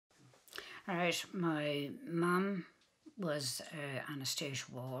Right, my mum was on a state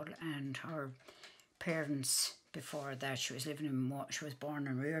wall, and her parents before that, she was living in she was born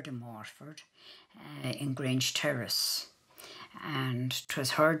and reared in Waterford, in Grange Terrace, and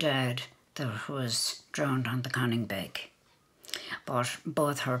 'twas her dad that was drowned on the Conning Beg. But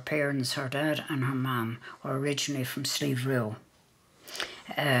both her parents, her dad and her mum, were originally from Slieverue.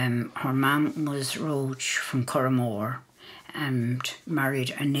 Her mum was Roach from Curramore and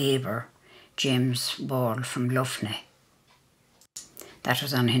married a neighbour, James Wall from Luffney. That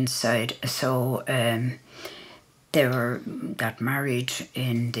was on his side. So they got married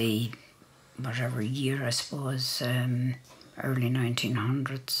in the whatever year, I suppose, early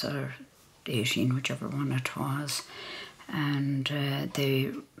 1900s or 18, whichever one it was. And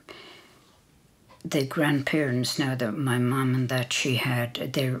the grandparents, now that my mum and that she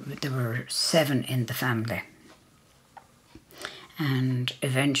had, there were 7 in the family. And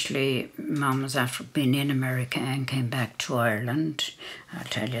eventually mum was after being in America and came back to Ireland. I'll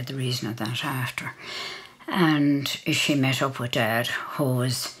tell you the reason of that after. And she met up with Dad, who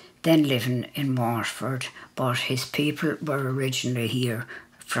was then living in Waterford, but his people were originally here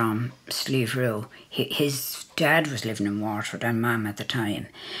from Slieverue. His dad was living in Waterford and Mum at the time,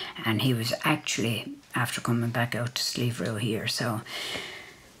 and he was actually after coming back out to Slieverue here. So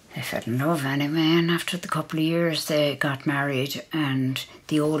they fell in love anyway, and after the couple of years they got married, and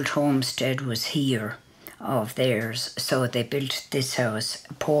the old homestead was here of theirs, so they built this house,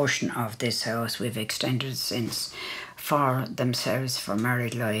 a portion of this house we've extended since, for themselves for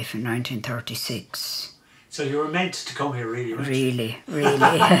married life in 1936. So you were meant to come here, really, right? Really.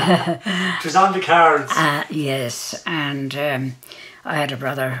 It was on the cards. Yes, and I had a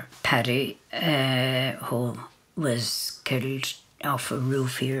brother, Paddy, who was killed off a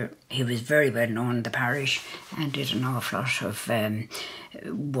roof here. He was very well known in the parish and did an awful lot of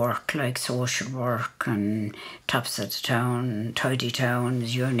work, like social work and tops of the town, tidy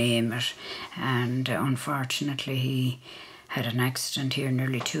towns, you name it. And unfortunately he had an accident here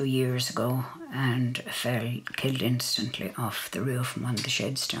nearly 2 years ago and fell, killed instantly off the roof from one of the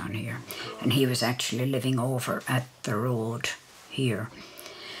sheds down here. And he was actually living over at the road here.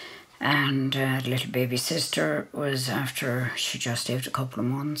 And the little baby sister was, after she just lived a couple of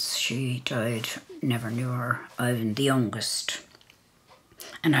months, she died, never knew her. I'm the youngest.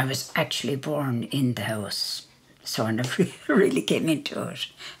 And I was actually born in the house, so I never really came into it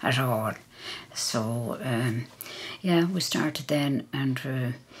at all. So yeah, we started then and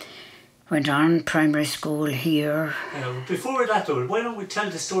went on primary school here. Before that though, why don't we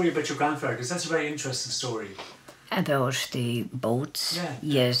tell the story about your grandfather, because that's a very interesting story. About the boats, yeah.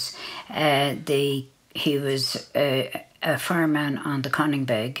 Yes. He was a fireman on the Conning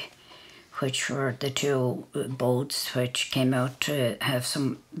Beg, which were the 2 boats which came out to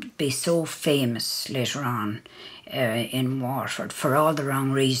be so famous later on in Waterford for all the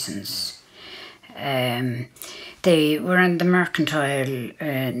wrong reasons. They were in the mercantile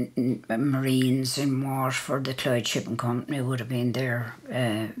marines in Waterford. The Clyde Shipping Company would have been their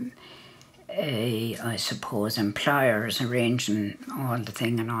I suppose employers, arranging all the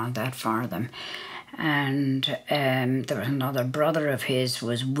thing and all that for them. And there was another brother of his,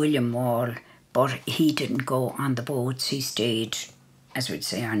 was William Wall, but he didn't go on the boats. He stayed, as we'd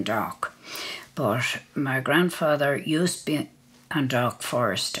say, on dock. But my grandfather used to be on dock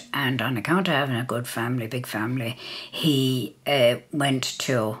first, and on account of having a good family, big family, he went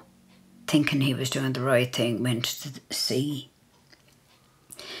to, thinking he was doing the right thing, went to the sea.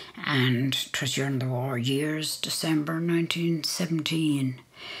 And it was during the war years, December 1917,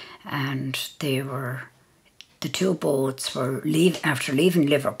 and the 2 boats were after leaving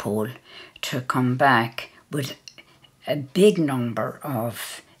Liverpool to come back with a big number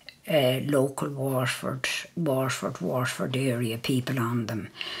of local Waterford area people on them.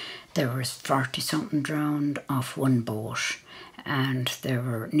 There was 40-something drowned off one boat, and there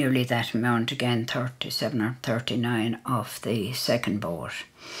were nearly that amount again, 37 or 39 off the second boat.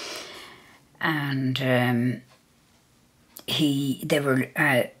 And they were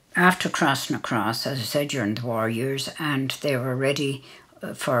after crossing across, as I said, during the war years, and they were ready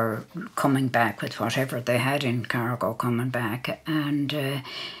for coming back with whatever they had in cargo coming back. And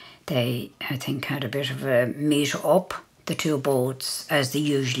they, I think, had a bit of a meet up, the 2 boats, as they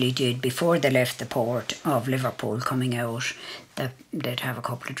usually did before they left the port of Liverpool coming out. They'd have a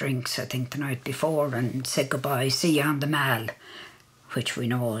couple of drinks, I think, the night before and say goodbye, see you on the Mall, which we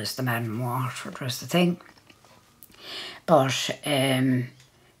know is the Mall in Waterford was the thing. But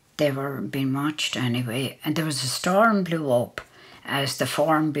they were being watched anyway, and there was a storm blew up as the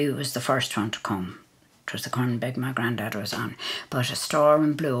Formby was the first one to come. It was the Cornbeg my granddad was on. But a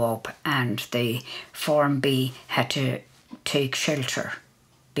storm blew up and the Form B had to take shelter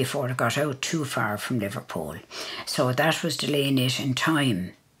before it got out too far from Liverpool. So that was delaying it in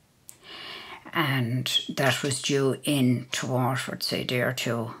time. And that was due in to Waterford, say, a day or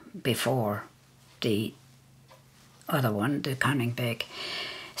two before the other one, the Cornbeg.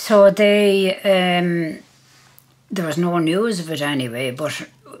 So they, there was no news of it anyway, but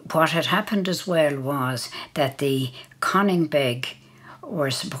what had happened as well was that the Cornbeg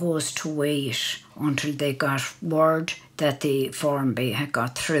were supposed to wait until they got word that the Form B had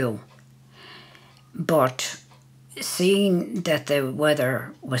got through. But seeing that the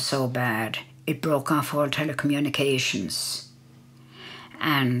weather was so bad, it broke off all telecommunications.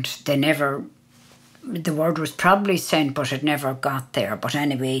 And they never, the word was probably sent, but it never got there. But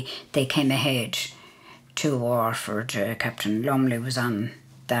anyway, they came ahead to Waterford. Captain Lumley was on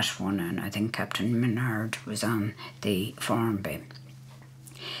that one, and I think Captain Menard was on the Form B.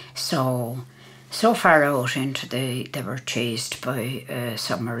 So far out into they were chased by a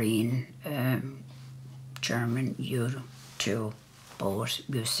submarine, German U-2 boat,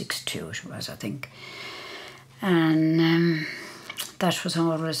 U-62 it was, I think. And that was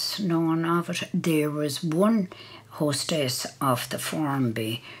always known of it. There was one hostess of the Form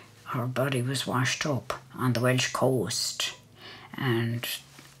B, her body was washed up on the Welsh coast, and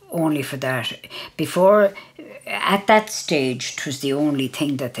only for that. Before, at that stage, it was the only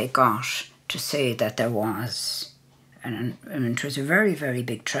thing that they got to say that there was. And it was a very, very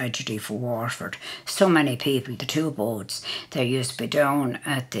big tragedy for Waterford. So many people, the two boats, they used to be down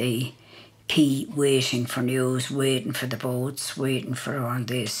at the quay waiting for news, waiting for the boats, waiting for all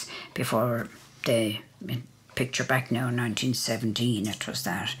this before they, picture back now, 1917 it was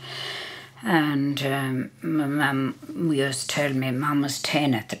that. And my mum used to tell me, Mum was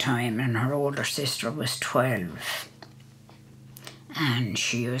 10 at the time and her older sister was 12. And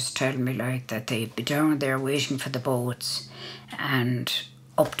she used to tell me like that they'd be down there waiting for the boats and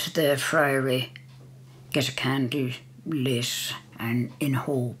up to the friary, get a candle lit and in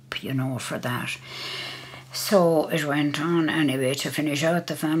hope, you know, for that. So it went on anyway. To finish out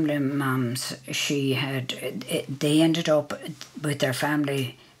the family mums, they ended up with their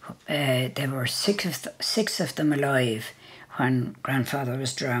family. There were six of them alive when grandfather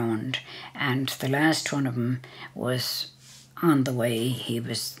was drowned, and the last one of them was on the way.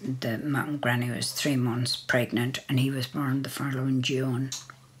 Granny was 3 months pregnant and he was born the following June.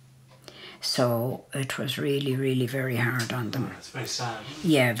 So it was really, really very hard on them. It's very sad.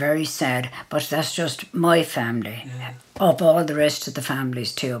 Yeah, very sad. But that's just my family. Yeah. Of all the rest of the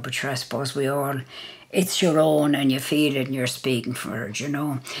families too. But sure, I suppose it's your own and you feel it and you're speaking for it, you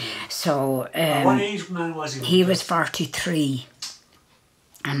know. Yeah. So what age man was he? He was 43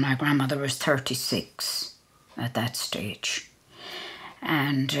 and my grandmother was 36 at that stage.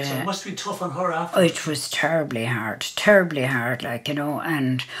 And so it must have been tough on her after. It was terribly hard, like, you know.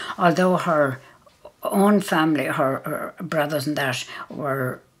 And although her own family, her brothers and that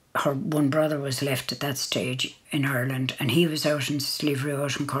her one brother was left at that stage in Ireland and he was out in Slieverue,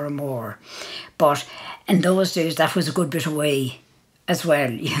 out in Corramore. But in those days that was a good bit away as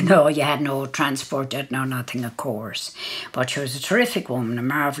well, you know. You had no transport, you had no nothing, of course. But she was a terrific woman, a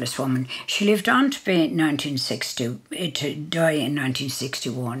marvellous woman. She lived on to be 1960, to die in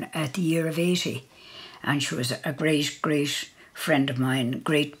 1961 at the year of 80. And she was a great, great friend of mine,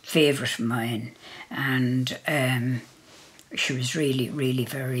 great favourite of mine. And she was really, really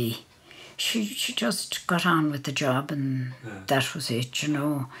very... She just got on with the job and that was it, you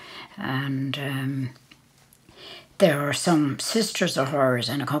know. And... there are some sisters of hers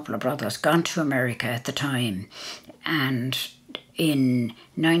and a couple of brothers gone to America at the time, and in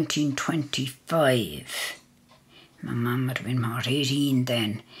 1925, my mum would have been 18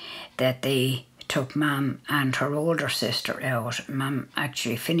 then, that they took Mum and her older sister out. Mum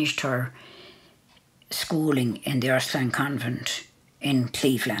actually finished her schooling in the Urslan Convent in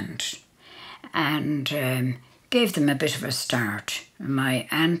Cleveland and gave them a bit of a start. My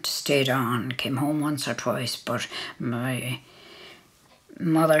aunt stayed on, came home once or twice, but my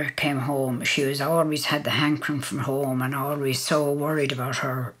mother came home. She was always had the hankering from home and always so worried about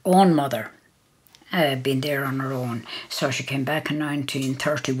her own mother being there on her own. So she came back in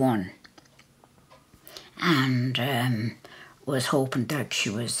 1931 and was hoping that she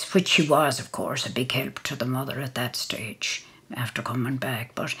was, which she was of course, a big help to the mother at that stage after coming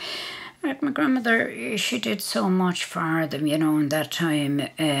back. But my grandmother, she did so much for them, you know, in that time.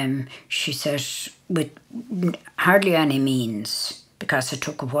 She said with hardly any means, because it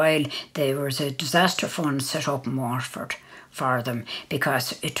took a while. There was a disaster fund set up in Waterford for them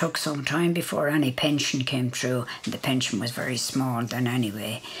because it took some time before any pension came through, and the pension was very small then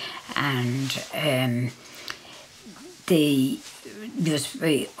anyway. And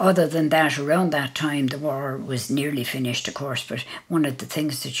other than that, around that time the war was nearly finished, of course, but one of the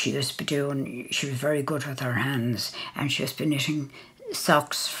things that she used to be doing, she was very good with her hands, and she used to be knitting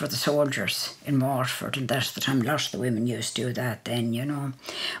socks for the soldiers in Waterford, and that's the time a lot of the women used to do that then, you know.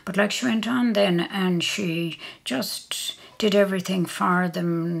 But like she went on then and she just did everything for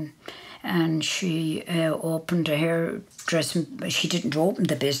them, and she opened a hairdressing. She didn't open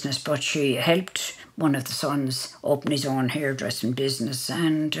the business, but she helped one of the sons open his own hairdressing business,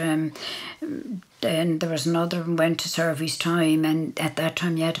 and then there was another one went to serve his time, and at that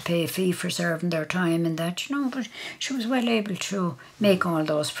time you had to pay a fee for serving their time and that, you know, but she was well able to make all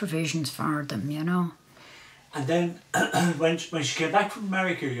those provisions for them, you know. And then when she came back from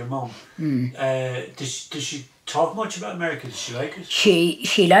America, your mum, did she talk much about America? Did she like it?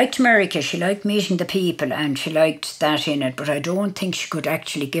 She liked America. She liked meeting the people, and she liked that in it, but I don't think she could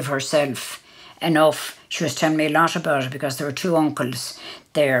actually give herself enough. She was telling me a lot about it because there were 2 uncles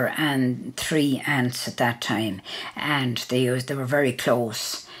there and 3 aunts at that time, and they were very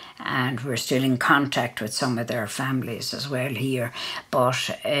close, and we're still in contact with some of their families as well here.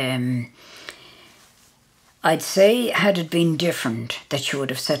 But I'd say had it been different, that she would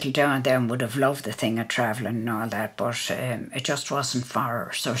have settled down there and would have loved the thing of travelling and all that, but it just wasn't for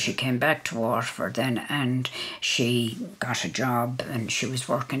her. So she came back to Waterford then, and she got a job, and she was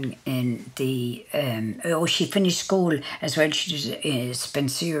working in the she finished school as well. She did a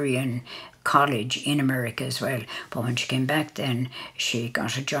Spencerian college in America as well, but when she came back then she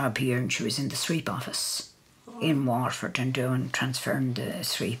got a job here, and she was in the sweep office in Waterford and transferring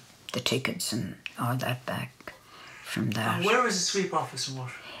the tickets and all that back from that. And where was the sweep office in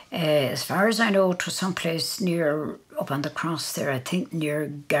Waterford? As far as I know, it was someplace near, up on the cross there, I think near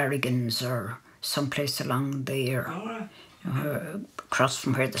Garrigan's or someplace along there. Oh, right. Across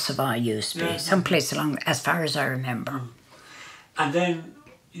from where the Savoy used to be. Someplace along, as far as I remember. And then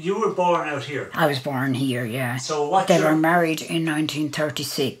you were born out here? I was born here, yeah. So they were married in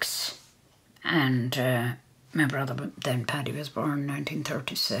 1936, and my brother then, Paddy, was born in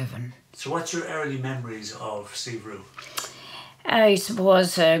 1937. So what's your early memories of Slieverue? I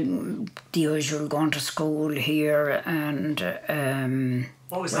suppose the usual going to school here, and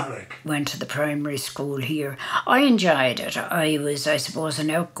what was that like? Went to the primary school here. I enjoyed it. I was, I suppose, an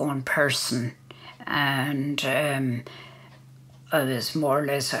outgoing person, and I was more or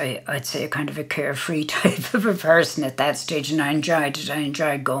less, I'd say, kind of a carefree type of a person at that stage, and I enjoyed it. I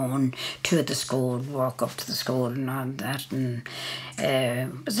enjoyed going to the school, walk up to the school and all that, and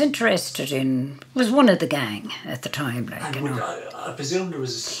was interested in, was one of the gang at the time, like, and you know. I presume there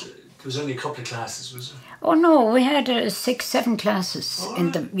was only a couple of classes, was there? Oh no, we had 6, 7 classes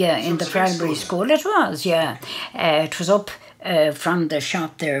in the primary school. It was, yeah. It was up from the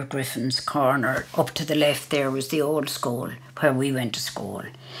shop there, Griffin's Corner, up to the left there was the old school where we went to school.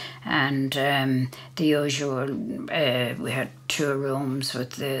 And the usual, we had 2 rooms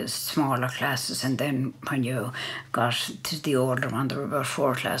with the smaller classes, and then when you got to the older one, there were about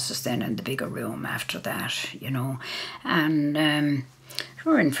 4 classes then in the bigger room after that, you know. And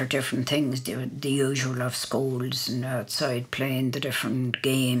we were in for different things, the usual of schools and outside playing the different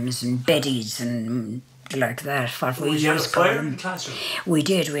games and beddies and like that. What we Did you have a fire in the classroom? We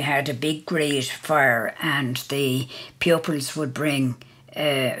did. We had a big grate fire, and the pupils would bring,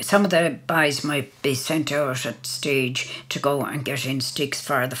 some of the boys might be sent out at stage to go and get in sticks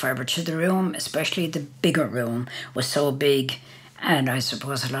for the fire, but to the room, especially the bigger room, was so big, and I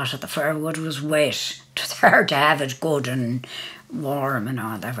suppose a lot of the firewood was wet. It was hard to have it good and warm and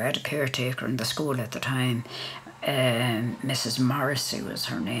all that. We had a caretaker in the school at the time. Mrs. Morrissey was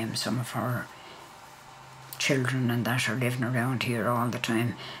her name. Some of her children and that are living around here all the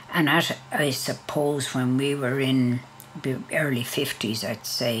time. And that, I suppose, when we were in the early 50s, I'd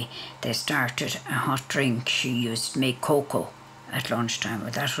say, they started a hot drink. She used to make cocoa at lunchtime,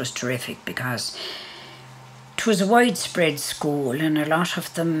 but that was terrific because it was a widespread school, and a lot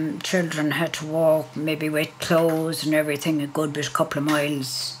of them children had to walk, maybe wet clothes and everything, a good bit, couple of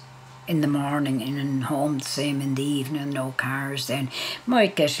miles in the morning and home the same in the evening, no cars then.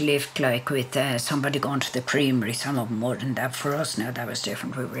 Might get a lift like with somebody going to the creamery, some of them would, and that for us now that was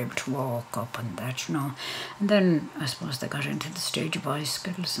different. We were able to walk up and that, you know. And then I suppose they got into the stage of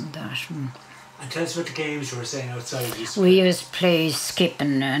bicycles and that. And tell us about the games you were saying outside. We used to play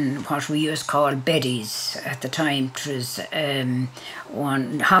skipping and what we used to call beddies at the time. It was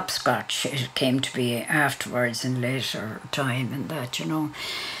one hopscotch, it came to be afterwards in later time and that, you know.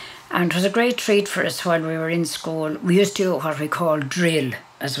 And it was a great treat for us while we were in school. We used to do what we call drill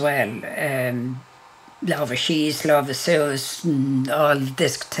as well. Love of she's, love of Sue's, and all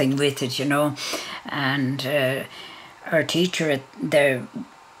this thing with it, you know. And our teacher, the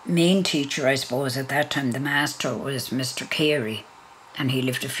main teacher, I suppose, at that time, the master, was Mr. Carey. And he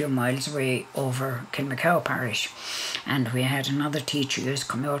lived a few miles away over Kilmacow parish. And we had another teacher who used to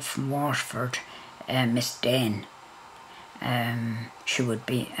come out from Waterford, Miss Dane. She would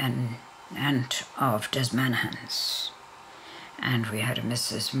be an aunt of Desmanahan's. And we had a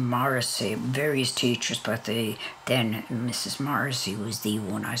Mrs. Morrissey, various teachers, but then Mrs. Morrissey was the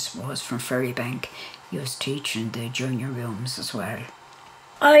one, I suppose, from Ferrybank. He was teaching the junior rooms as well.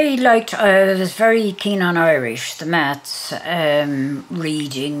 I was very keen on Irish, the maths,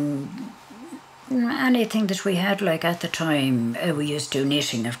 reading, anything that we had like at the time. We used to do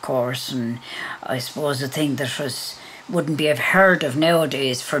knitting, of course, and I suppose the thing that wouldn't be heard of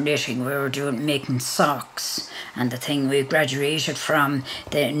nowadays for knitting, we were making socks, and the thing we graduated from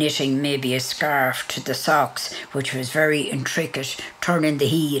the knitting, maybe a scarf, to the socks, which was very intricate, turning the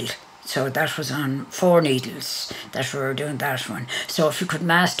heel. So that was on 4 needles that we were doing that one. So if you could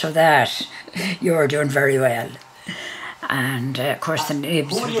master that, you were doing very well. And of course the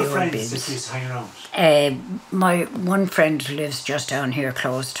nibs who were were your the old friends bibs. that used to hang around? My one friend lives just down here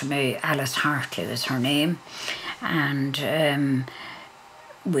close to me, Alice Hartley is her name. And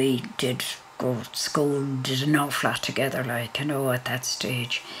we did go to school, did an awful lot together, like, you know, at that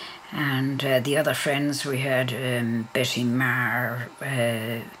stage. And the other friends we had, Betty Marr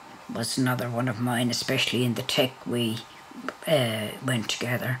was another one of mine, especially in the tech we went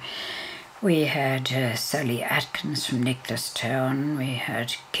together. We had Sally Atkins from Nicholastown. We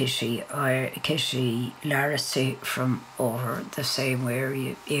had Kitty Larissy from over the same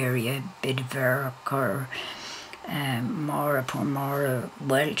area, Bidverk, or poor Maura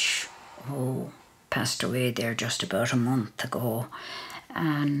Welch, who passed away there just about a month ago.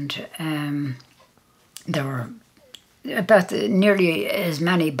 And there were about nearly as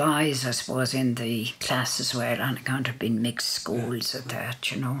many boys, I suppose, in the class as well, on account of being mixed schools at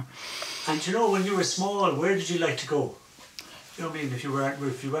that, you know. And you know, when you were small, where did you like to go? You know what I mean? If you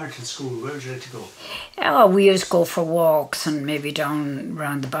weren't in school, where would you like to go? Oh, we used to go for walks and maybe down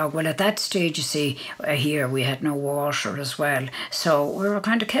round the bog. Well, at that stage, you see, here we had no water as well. So we were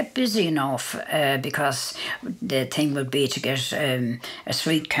kind of kept busy enough because the thing would be to get a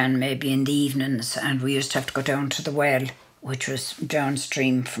sweet can maybe in the evenings, and we used to have to go down to the well, which was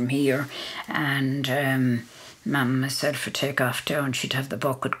downstream from here. And Mum and myself would take off down. She'd have the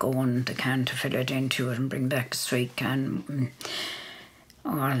bucket going, the can to fill it into it and bring back the sweet can,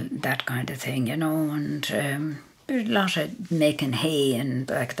 all that kind of thing, you know. And there's a lot of making hay and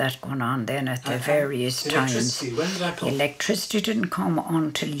like that going on then at the various times. Electricity, when did that come? Electricity didn't come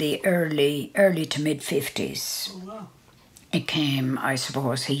until the early to mid-50s. Oh, wow. It came, I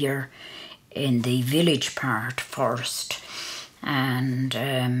suppose, here in the village part first.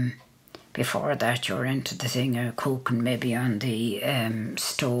 And before that, you're into the thing of cooking maybe on the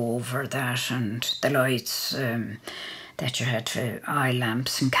stove or that, and the lights that you had for eye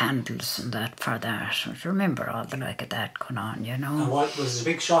lamps and candles and that for that. I remember all the like of that going on, you know. And what was a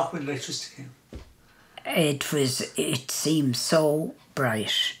big shock when electricity came? It seemed so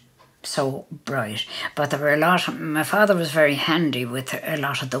bright. But there were a lot my father was very handy with a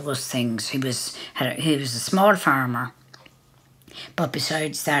lot of those things. He was a small farmer. But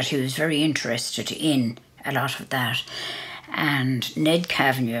besides that, he was very interested in a lot of that. And Ned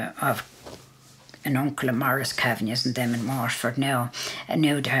Kavanagh, of an uncle of Morris Cavanagh's and them in Waterford now,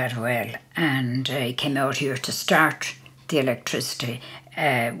 knew Dad well. And he came out here to start the electricity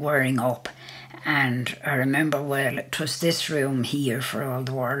wiring up. And I remember well, it was this room here for all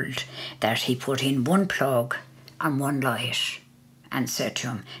the world that he put in one plug and one light and said to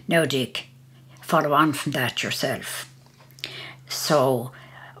him, "Now Dick, follow on from that yourself." So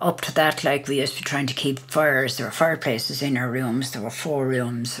up to that, like, we used to be trying to keep fires. There were fireplaces in our rooms. There were 4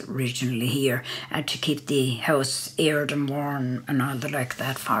 rooms originally here, and to keep the house aired and warm and all the like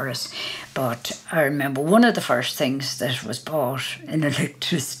that for us. But I remember one of the first things that was bought in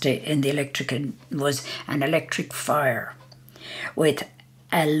electricity, in the electric, was an electric fire with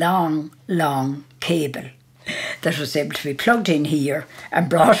a long, long cable that was able to be plugged in here and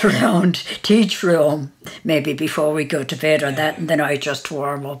brought around to each room, maybe before we go to bed or that, and then I just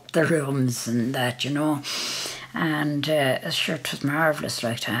warm up the rooms and that, you know. And sure, it was marvellous,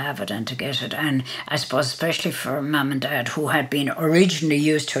 like, to have it and to get it. And I suppose especially for Mum and Dad, who had been originally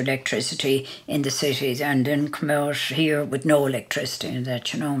used to electricity in the cities and then come out here with no electricity and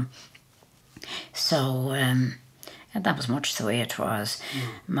that, you know. So And that was much the way it was.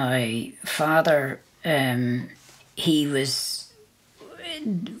 My father, he was,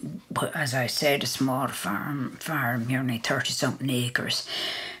 as I said, a small farm, only 30-something acres.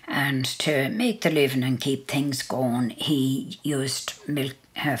 And to make the living and keep things going, he used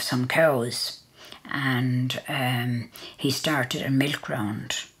have some cows. And he started a milk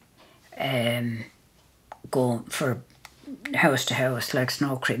round, go for house to house like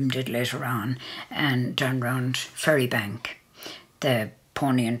Snow Cream did later on, and down round Ferrybank. The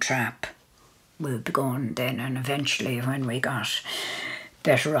pony and trap will be going then, and eventually when we got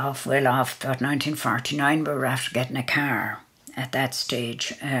better off, well off, about 1949, we were after getting a car. At that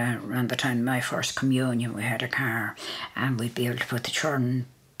stage, around the time of my first communion, we had a car, and we'd be able to put the churn,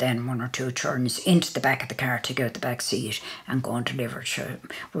 then 1 or 2 churns, into the back of the car, take out the back seat and go and deliver to.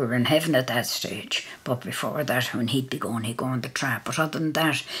 We were in heaven at that stage, but before that, when he'd be going, he'd go on the trap. But other than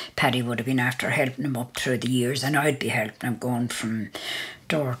that, Paddy would have been after helping him up through the years, and I'd be helping him going from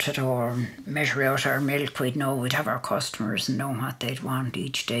door to door, measure out our milk. We'd have our customers and know what they'd want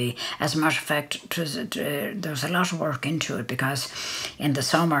each day. As a matter of fact, there was a lot of work into it, because in the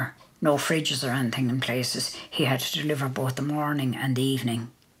summer, no fridges or anything in places. He had to deliver both the morning and the evening,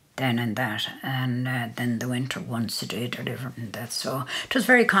 then and that, and then the winter once a day delivered and that. So it was a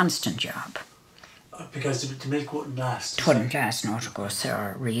very constant job. Because the milk wouldn't last. It wouldn't last, no, of course.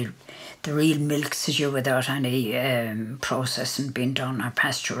 The real milk you without any processing being done or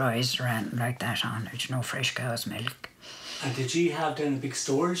pasteurised or anything like that on it. Fresh cow's milk. And did you have then a big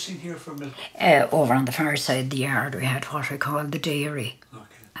storage in here for milk? Over on the far side of the yard, we had what we called the dairy. Okay.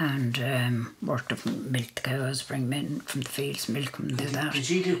 And worked to milk the cows, bring them in from the fields, milk them, do that. Did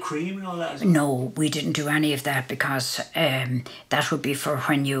you do cream and all that as well? No, we didn't do any of that, because that would be for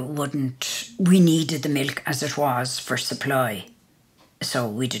when we needed the milk as it was for supply. So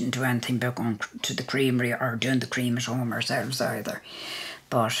we didn't do anything about going to the creamery or doing the cream at home ourselves either.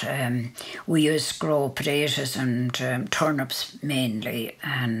 But we used to grow potatoes and turnips mainly,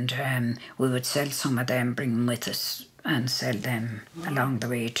 and we would sell some of them, bring them with us and sell them along the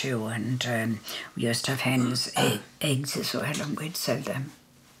way too. And we used to have hens, eggs as well, and we'd sell them.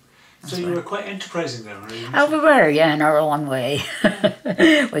 So you were quite enterprising then, were you? Oh, we were, yeah, in our own way.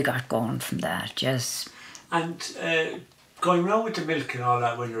 We got going from that, yes. And going around with the milk and all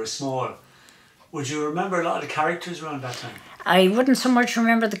that when you were small, would you remember a lot of the characters around that time? I wouldn't so much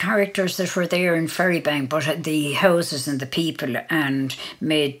remember the characters that were there in Ferrybank, but the houses and the people, and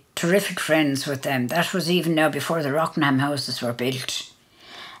made terrific friends with them. That was even now before the Rockingham houses were built.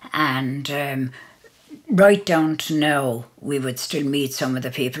 And right down to now, we would still meet some of the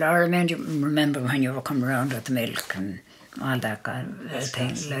people. I remember when you were coming around with the milk and all that kind of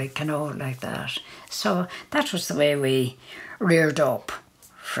thing, like that. So that was the way we reared up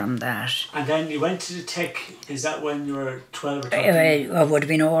from that. And then you went to the tech, is that when you were 12 or 13? I would have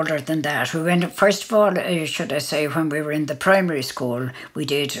been older than that. We went, first of all, should I say, when we were in the primary school, we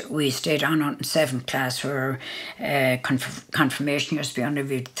stayed on in 7th class, where confirmation used to be only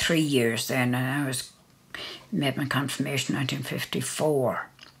every 3 years then, and I made my confirmation in 1954.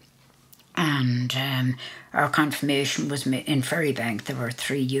 And our confirmation was in Ferrybank. There were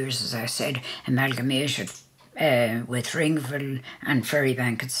 3 years, as I said, amalgamated with Ringville and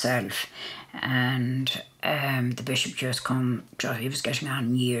Ferrybank itself. And the bishop just he was getting on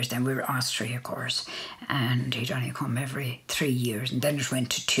in years. Then we were Austria, of course, and he'd only come every 3 years, and then it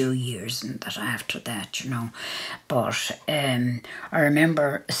went to 2 years, and that after that, But I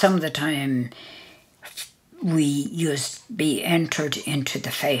remember some of the time we used to be entered into the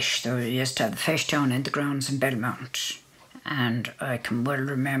feis. We used to have the feis down in the grounds in Belmont. And I can well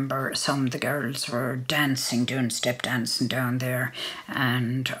remember some of the girls were dancing, doing step dancing down there.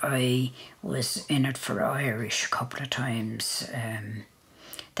 And I was in it for Irish a couple of times,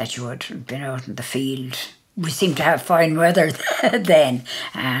 that you would have been out in the field. We seemed to have fine weather then,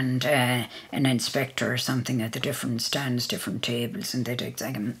 and an inspector or something at the different stands, different tables, and they'd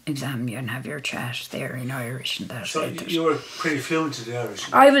examine you and have your chat there in Irish and that. So you were pretty fluent in the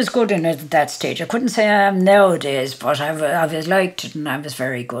Irish? I was good in it at that stage. I couldn't say I am nowadays, but I was liked it, and I was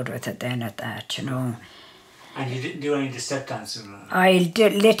very good with it then at that, And you didn't do any of the step dancing? I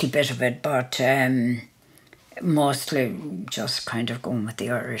did a little bit of it, but mostly just kind of going with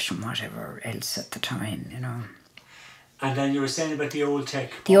the Irish and whatever else at the time, And then you were saying about the old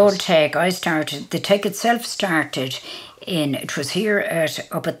tech. The old tech, the tech itself started it was here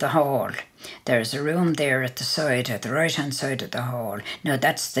up at the hall, there's a room there at the side, at the right hand side of the hall. Now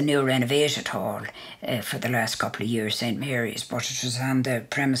that's the new renovated hall for the last couple of years, St Mary's, but it was on the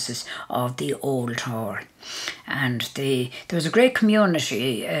premises of the old hall. And there was a great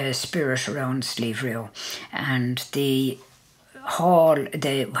community spirit around Slieverue, and the hall,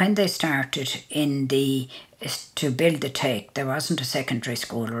 when they started to build the take, there wasn't a secondary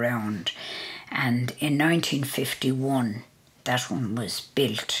school around, and in 1951 that one was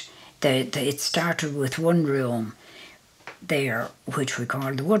built. It started with one room there, which we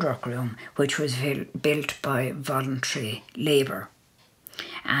call the woodwork room, which was built by voluntary labour.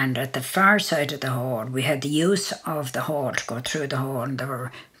 And at the far side of the hall, we had the use of the hall to go through the hall, and there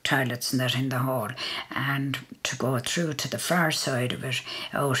were toilets and that in the hall, and to go through to the far side of it,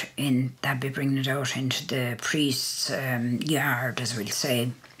 that'd be bringing it out into the priest's yard, as we'll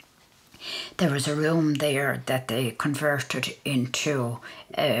say. There was a room there that they converted into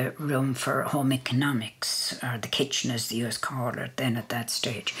a room for home economics, or the kitchen as they used to call it then at that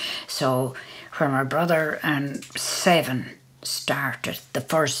stage. So when my brother and 7 started the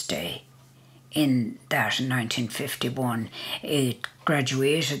first day in 1951, it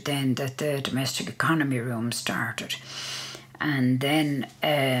graduated then that the domestic economy room started. And then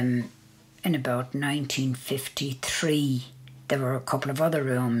in about 1953 there were a couple of other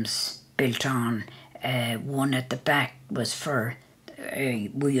rooms built on. One at the back was for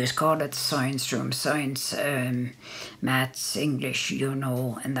we used to call it the science room, science, maths, English,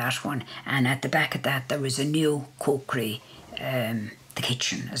 and that one. And at the back of that there was a new cookery, the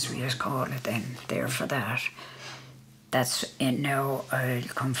kitchen as we used to call it then, there for that. That's it now. I'll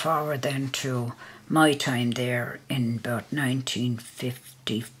come forward then to my time there in about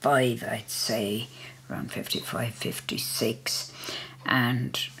 1955, I'd say, around 55, 56,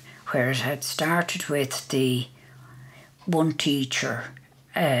 and where it had started with the one teacher,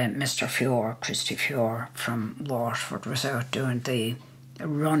 Mr. Fiore, Christy Fiore from Waterford, was out doing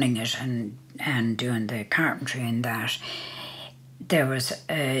running it and doing the carpentry in that. There was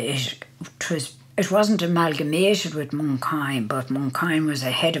it wasn't amalgamated with Monkine, but Monkine was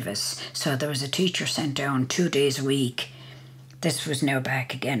ahead of us, so there was a teacher sent down 2 days a week. This was now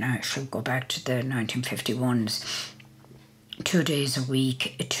back again, I should go back to the 1951s. 2 days a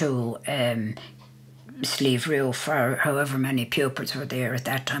week to Slieverue for however many pupils were there at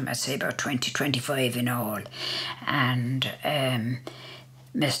that time. I'd say about 20, 25 in all. And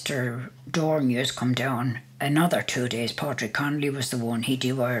Mr. Dorn used to come down another 2 days. Patrick Connolly was the one, he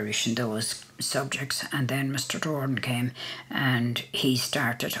did Irish and those subjects, and then Mr. Dorn came and he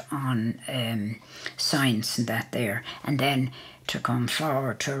started on science and that there. And then to come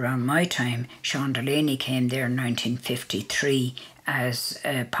forward to around my time, Sean Delaney came there in 1953 as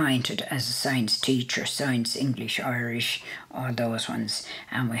appointed as a science teacher, science, English, Irish, all those ones.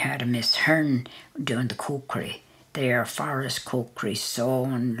 And we had a Miss Hearn doing the cookery there, forest cookery,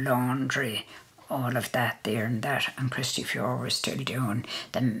 sewing, laundry, all of that there and that. And Christy Fiore was still doing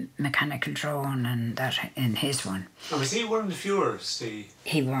the mechanical drawing and that in his one. Oh, was he one of the Fiores?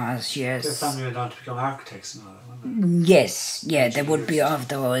 He was, yes. Their family went on to become architects and all that, wasn't they? Yes, yeah, there would be of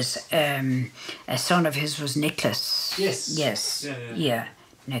those. A son of his was Nicholas. Yes. Yes, yeah,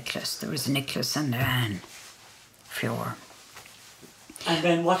 Nicholas. There was Nicholas and Anne Fiore. And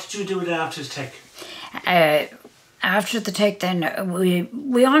then what did you do with it after the tech? After the take then,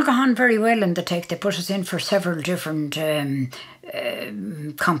 we all got on very well in the take. They put us in for several different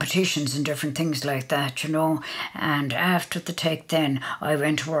competitions and different things like that, And after the take then, I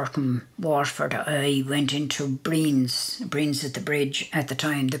went to work in Waterford. I went into Breen's at the bridge at the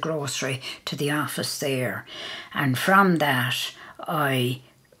time, the grocery, to the office there. And from that, I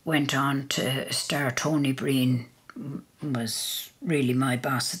went on to start. Tony Breen was really my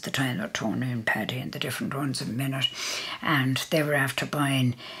boss at the time, or Tony and Paddy and the different ones at the minute, and they were after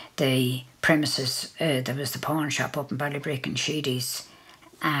buying the premises. There was the pawn shop up in Ballybrick and Sheedy's,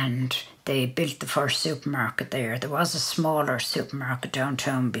 and they built the first supermarket there. There was a smaller supermarket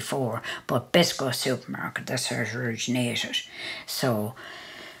downtown before, but Bisco supermarket, that's where it originated. So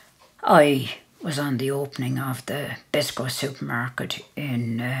I was on the opening of the Bisco supermarket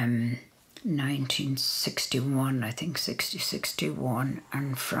in 1961, I think 61,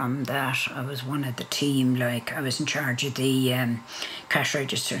 and from that I was one of the team. Like, I was in charge of the cash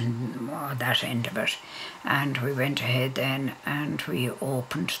register and all that end of it, and we went ahead then and we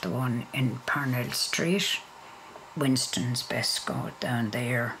opened the one in Parnell Street, Winston's Bisco down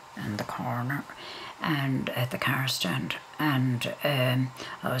there in the corner, and at the car stand. And I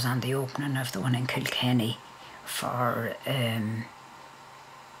was on the opening of the one in Kilkenny for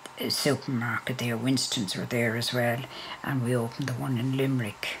supermarket there. Winston's were there as well, and we opened the one in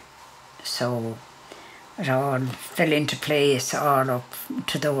Limerick So it all fell into place all up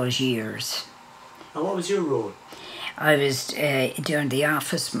to those years. And what was your role? I was doing the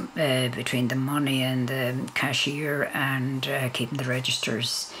office between the money and the cashier, and keeping the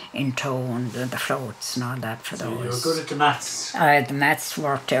registers in tow and the floats and all that for those. You were good at the maths. The maths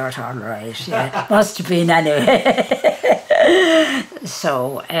worked out all right, yeah. Must have been anyway.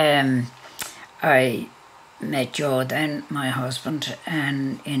 So I met Joe then, my husband,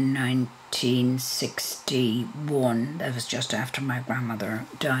 and in 1961, that was just after my grandmother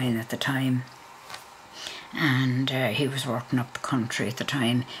dying at the time. And he was working up the country at the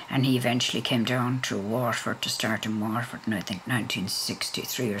time, and he eventually came down to Waterford to start in Waterford in, I think,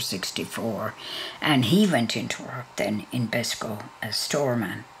 1963 or 64. And he went into work then in Besco as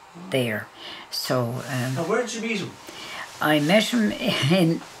storeman there. So and where did you meet him? I met him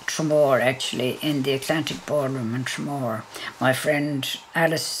in Tramore, actually, in the Atlantic Ballroom in Tramore. My friend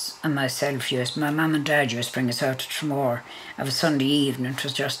Alice and myself my mum and dad used to bring us out to Tramore of a Sunday evening. It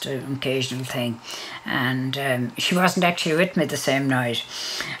was just an occasional thing. And she wasn't actually with me the same night.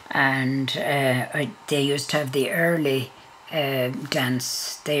 And they used to have the early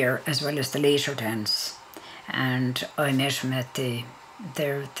dance there as well as the later dance. And I met him at the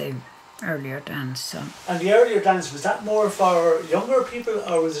earlier dance. So. And the earlier dance, was that more for younger people,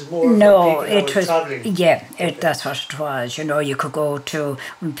 or was it more for no, people it was travelling? Yeah, that's what it was. You know, you could go to,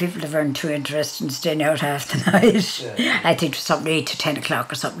 when people weren't too interested in staying out half the night. Yeah. I think it was something 8 to 10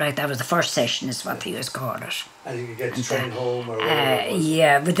 o'clock or something like that. Was the first session, is what they used to call it. And you could get the train home or whatever it was.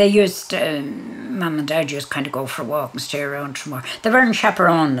 Yeah, but they used, mum and dad used kind of go for a walk and stay around tomorrow. They weren't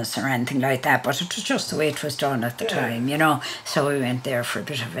chaperones or anything like that, but it was just the way it was done at the time, you know. So we went there for a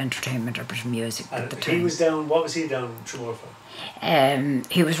bit of entertainment or a bit of music and at the time. He was down, what was he down in Tramore for?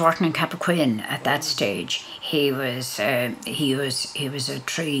 He was working in Cappoquin at that stage. He was a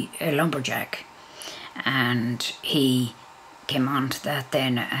lumberjack, and he came on to that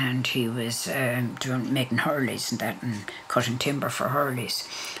then, and he was making hurleys and that, and cutting timber for hurleys.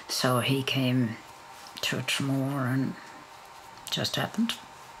 So he came to Tramore, and just happened.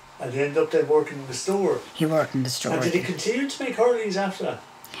 And he ended up then working in the store. He worked in the store. And did he continue to make hurleys after that?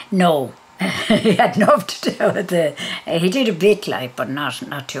 No. He had enough to do with it. He did a bit, like, but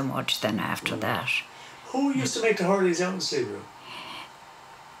not too much then after that. Who used to make the hurleys out in Slieverue?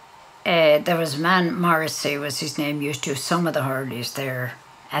 There was a man, Morrissey was his name, used to do some of the hurleys there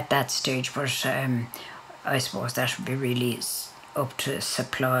at that stage, but I suppose that would be really up to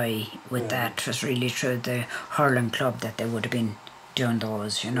supply with that. It was really through the hurling club that they would have been doing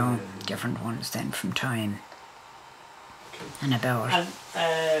those, you know, different ones then from time and about.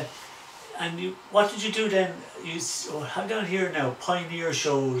 And what did you do then? You have down here now, pioneer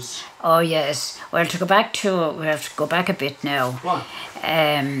shows. Oh yes. Well, we have to go back a bit now. What?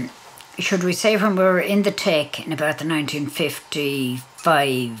 Should we say when we were in the Tech in about the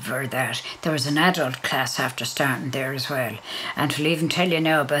 1955 or that, there was an adult class after starting there as well. And to even tell you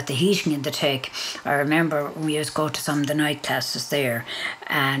now about the heating in the Tech, I remember we used to go to some of the night classes there,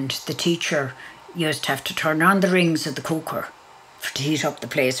 and the teacher used to have to turn on the rings of the cooker to heat up the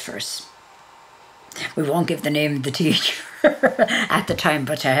place for us. We won't give the name of the teacher at the time,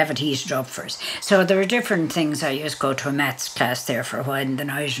 but I have it heated up for us. So there were different things. I used to go to a maths class there for a while in the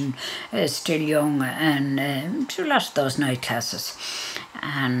night, and still young, and to a lot of those night classes.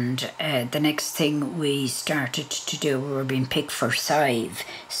 And the next thing we started to do, we were being picked for Sive.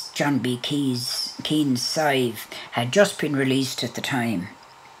 John B. Keane's Sive had just been released at the time.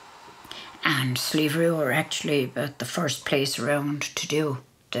 And Slieverue were actually about the first place around to do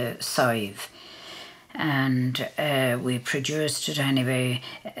the Sive. And we produced it anyway.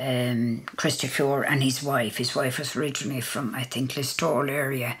 Christy Fiore and his wife was originally from, I think, Listowel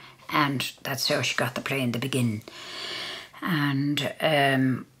area, and that's how she got the play in the beginning. And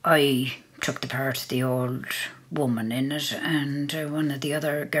I took the part of the old woman in it, and one of the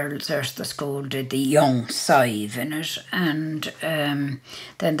other girls out of the school did the young Sive in it. And then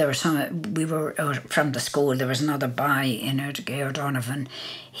there were we were from the school, there was another boy in it, Gay O'Donovan.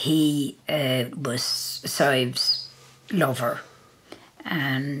 He was Sive's lover.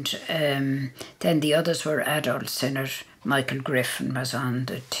 And then the others were adults in it. Michael Griffin was on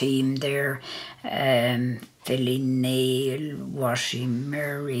the team there, Philly Neal, Washi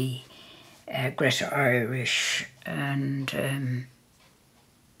Murray, Greta Irish, and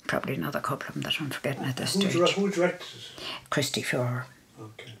probably another couple of them that I'm forgetting at this stage. Who directed it? Christy Fiore.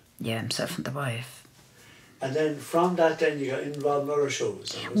 Okay. Yeah, himself and the wife. And then from that, then you got involved in other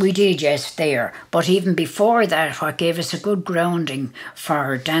shows. We did, yes, there. But even before that, what gave us a good grounding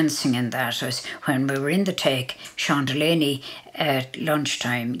for dancing in that was when we were in the take, Sean Delaney at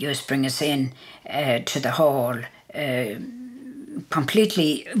lunchtime used to bring us in to the hall,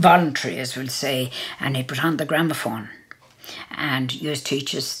 completely voluntary, as we'll say, and he put on the gramophone and used to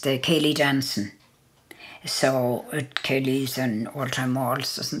teach us the Cayley dancing. So Kelly's and all-time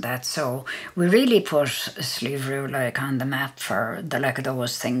waltzes and that. So we really put Slieverue like on the map for the like of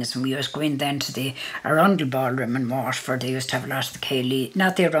those things. And we used to go in then to the Arundel Ballroom in Waterford. They used to have a lot of the Cayley,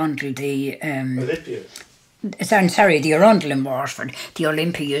 not the Arundel, the Olympia. I'm sorry, the Arundel in Waterford. The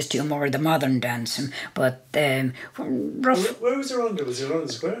Olympia used to do more of the modern dancing, but Where was Arundel? Was it Arundel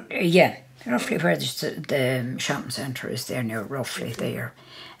Square? Yeah, roughly where the shopping centre is there now, roughly there.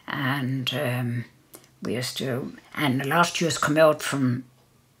 And we used to, and a lot used to come out from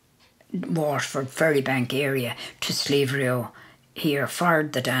Waterford, Ferrybank area to Slieverue here for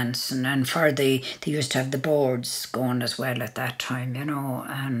the dancing and for they used to have the boards going as well at that time, you know,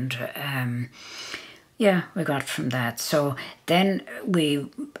 and yeah, we got from that. So then we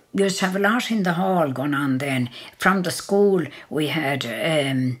used to have a lot in the hall going on then. From the school we had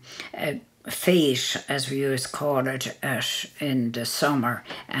fete, as we used to call it, in the summer,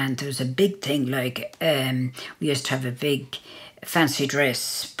 and there was a big thing like we used to have a big fancy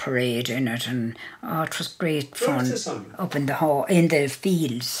dress parade in it, and it was great fun. Up in the hall, in the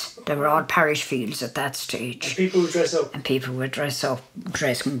fields. They were all parish fields at that stage. And people would dress up. And people would dress up,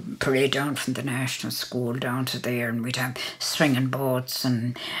 and parade down from the national school down to there, and we'd have swinging boats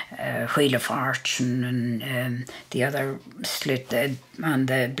and wheel of fortune and the other slit on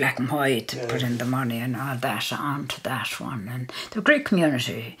the black and white to put in the money and all that onto that one. And the great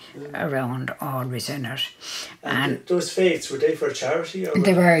community around always in it. And those fetes, were they for charity? Or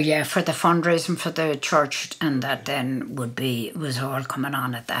they were, yeah, for the fundraising for the church, and that then was all coming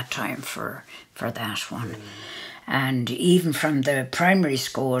on at that time for that one. And even from the primary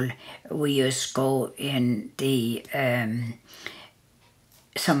school, we used to go in the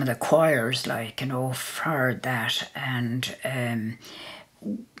some of the choirs, like, you know, for that, and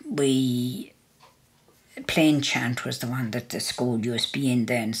we plain chant was the one that the school used to be in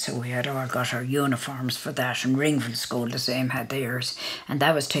then, so we had all got our uniforms for that, and Ringville School the same had theirs, and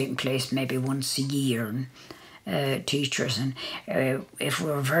that was taking place maybe once a year. And teachers, and if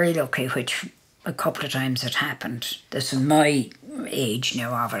we were very lucky, which a couple of times it happened, this is my age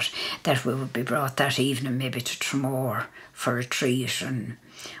now of it, that we would be brought that evening maybe to Tramore for a treat, and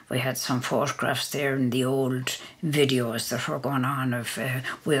we had some photographs there in the old videos that were going on of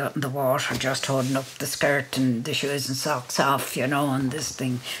we out in the water just holding up the skirt and the shoes and socks off, you know, and this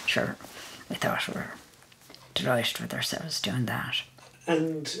thing. Sure, we thought we were delighted with ourselves doing that.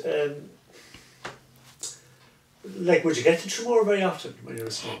 And like, would you get to Tramore very often when you were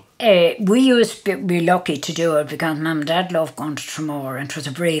small? We used to be lucky to do it because Mum and Dad loved going to Tramore, and it was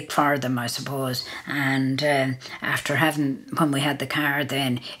a break for them, I suppose. And after when we had the car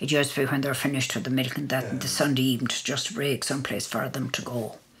then, it used to be when they were finished with the milk and that, the Sunday evening, just a break someplace for them to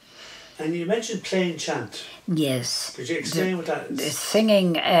go. And you mentioned plain chant. Yes. Could you explain what that is? The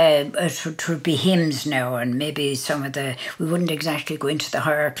singing, it would be hymns now, and maybe some of we wouldn't exactly go into the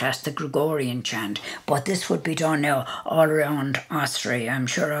higher class, the Gregorian chant, but this would be done now all around Austria, I'm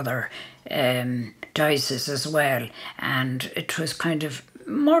sure other dioceses as well, and it was kind of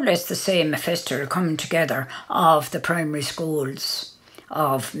more or less the same, a festival coming together of the primary schools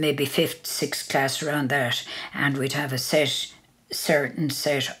of maybe 5th, 6th class around that, and we'd have a certain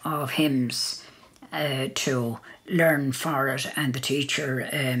set of hymns to learn for it, and the teacher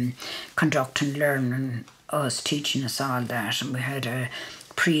conducting, learning us, teaching us all that, and we had a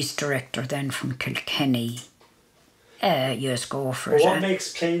priest director then from Kilkenny used to go for it. What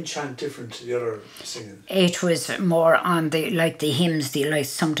makes plain chant different to the other singing? It was more on the hymns,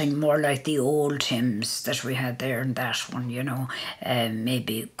 something more like the old hymns that we had there in that one, you know.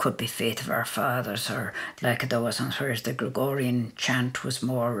 Maybe it could be Faith of Our Fathers or like those ones, whereas the Gregorian chant was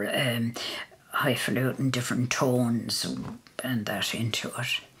more highfalutin, different tones and that into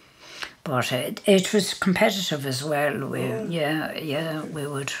it. But it was competitive as well. We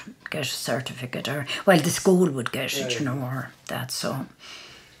would get a certificate, or the school would get it, you know, or that. So.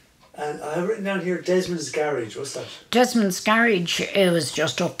 And I have written down here Desmond's Garage. What's that? Desmond's Garage. It was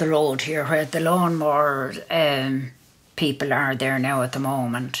just up the road here, where the lawnmower people are there now at the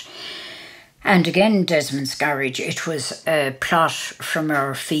moment. And again, Desmond's Garage. It was a plot from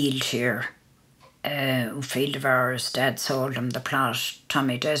our field here. Field of ours, Dad sold him the plot,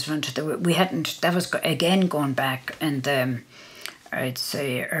 Tommy Desmond. That was again going back in the, I'd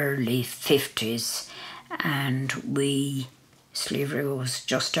say, early 50s, and Slieverue was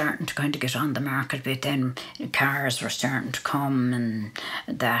just starting to kind of get on the market a bit then. Cars were starting to come and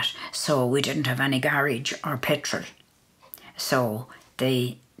that, so we didn't have any garage or petrol. So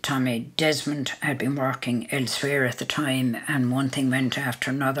Tommy Desmond had been working elsewhere at the time, and one thing went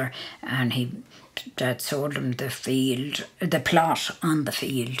after another, and Dad sold him the plot on the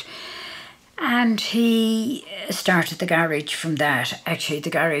field. And he started the garage from that. Actually, the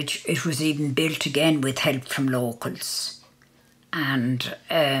garage, it was even built again with help from locals. And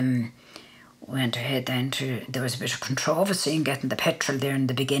went ahead then there was a bit of controversy in getting the petrol there in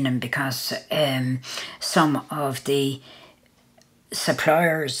the beginning, because some of the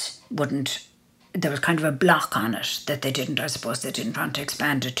suppliers there was kind of a block on it that they didn't want to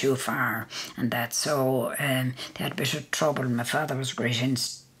expand it too far and that. So they had a bit of trouble. My father was a great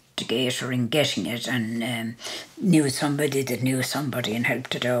instigator in getting it, and knew somebody that knew somebody and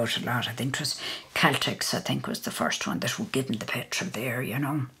helped it out a lot. I think it was Caltex, I think, was the first one that would give them the petrol there, you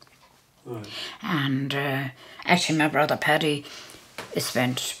know. Right. And actually my brother Paddy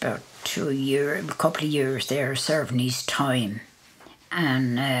spent about a couple of years there serving his time.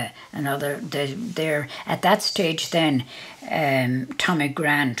 And there at that stage then, Tommy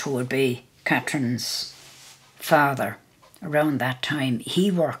Grant, who would be Catherine's father, around that time,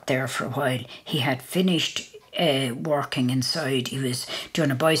 he worked there for a while. He had finished working inside. He was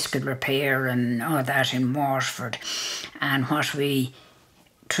doing a bicycle repair and all that in Waterford. And it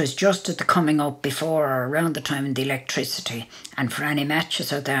was just at the coming up before or around the time of the electricity. And for any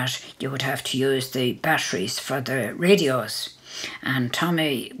matches or that, you would have to use the batteries for the radios. And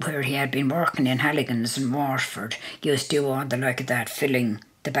Tommy, where he had been working in Halligan's in Waterford, used to do all the like of that, filling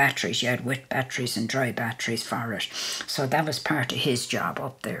the batteries. You had wet batteries and dry batteries for it. So that was part of his job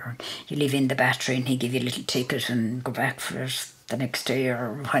up there. You leave in the battery and he'd give you a little ticket and go back for it the next day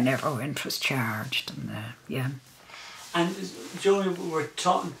or whenever when it was charged. And yeah. And Joey, we're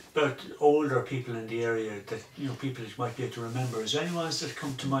talking about older people in the area that, you know, people that you might be able to remember. Is there anyone else that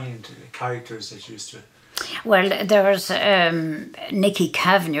come to mind, characters that used to? Well, there was Nicky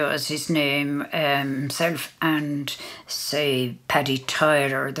Kavanagh was his name, himself, and say Paddy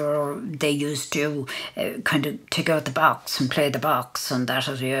Tyler. They used to kind of take out the box and play the box, and that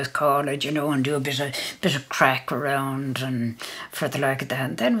as we call it, you know, and do a bit of crack around and for the like of that.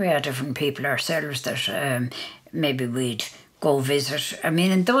 And then we had different people ourselves that maybe we'd go visit. I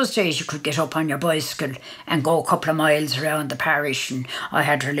mean, in those days you could get up on your bicycle and go a couple of miles around the parish, and I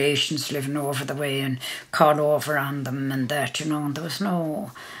had relations living over the way and call over on them and that, you know, and it was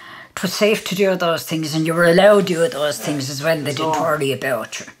safe to do those things, and you were allowed to do those things as well. They didn't worry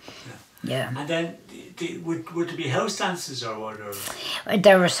about you. Yeah. And then would there be house dances or what?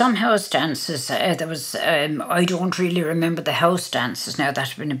 There were some house dances. There was I don't really remember the house dances now. That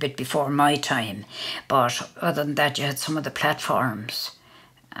had been a bit before my time. But other than that, you had some of the platforms,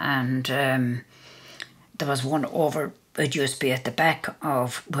 and there was one over. It used to be at the back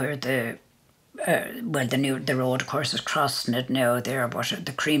of where the road, of course, is crossing it now there, but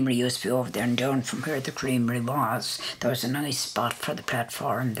the creamery used to be over there, and down from where the creamery was, there was a nice spot for the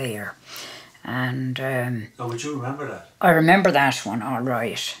platform there. And would you remember that? I remember that one all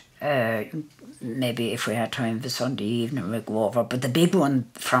right. Maybe if we had time for Sunday evening we'd go over. But the big one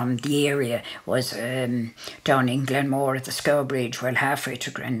from the area was down in Glenmore at the Scow Bridge. Well, halfway to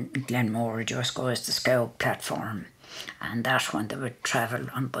Glenmore just goes the Scow platform, and that one they would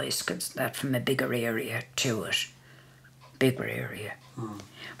travel on bicycles, that from a bigger area to it. Bigger area.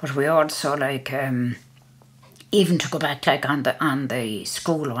 But we also like even to go back like on the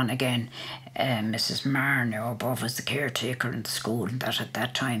school one again, Mrs. Marno above was the caretaker in the school at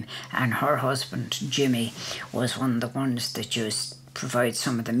that time, and her husband Jimmy was one of the ones that used to provide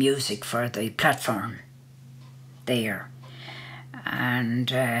some of the music for the platform there. And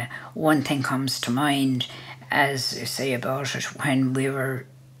one thing comes to mind, as I say about it, when we were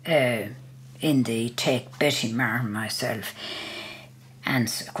in the Take Betty Mar and myself, and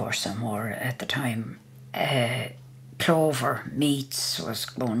of course some more at the time, Clover Meats was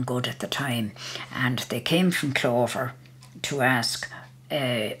going good at the time, and they came from Clover to ask,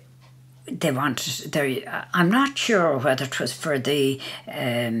 I'm not sure whether it was for the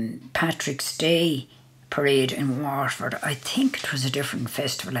Patrick's Day parade in Waterford. I think it was a different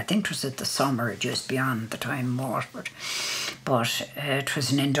festival. I think it was at the summer, just beyond the time in Waterford. But it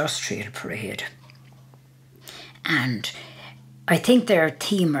was an industrial parade. And I think their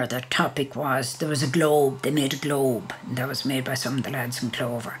theme or their topic was, there was a globe, they made a globe, and that was made by some of the lads in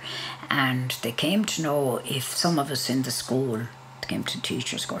Clover. And they came to know if some of us in the school, they came to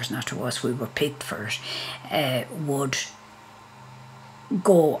teachers, of course, not to us, we were picked for it, would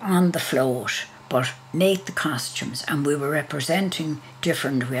go on the float, but make the costumes, and we were representing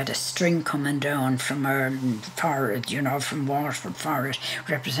different. We had a string coming down from Ireland for it, you know, from Waterford for it,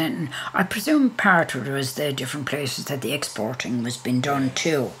 representing. I presume part of it was the different places that the exporting was being done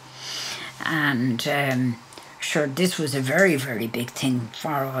to, and sure, this was a very, very big thing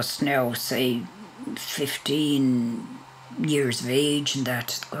for us now. Say, 15 years of age and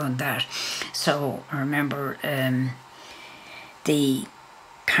that. So I remember the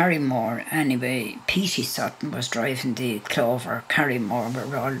Carrymore, anyway, Petey Sutton was driving the Clover. Carrymore,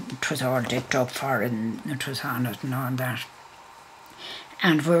 it was all decked up for it, and it was on it and all that.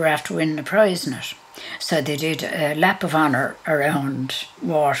 And we were after winning a prize in it. So they did a lap of honour around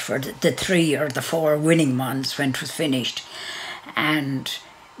Waterford, the 3 or the 4 winning ones when it was finished. And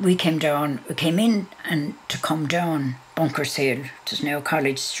we came in and to come down Bunker's Hill, it is now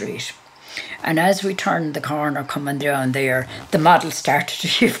College Street. And as we turned the corner coming down there, the model started to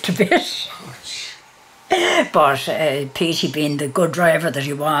shift a bit. But Petey, being the good driver that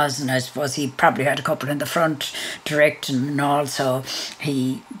he was, and I suppose he probably had a couple in the front directing and all, so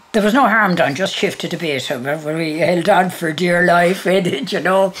there was no harm done, just shifted a bit. However, we held on for dear life with it, you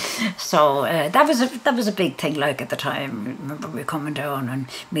know. So that was a big thing, like, at the time. I remember we coming down and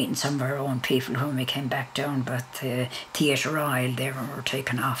meeting some of our own people when we came back down, but Theatre Royal, they were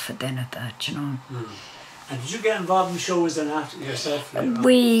taken off then at that, you know. Mm. And did you get involved in shows then after yourself?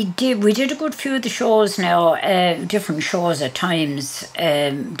 We did a good few of the shows now, different shows at times,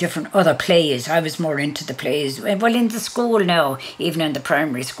 different other plays. I was more into the plays. Well, in the school now, even in the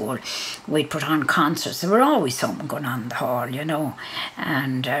primary school, we'd put on concerts. There were always something going on in the hall, you know.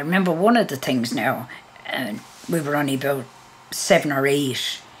 And I remember one of the things now, we were only about 7 or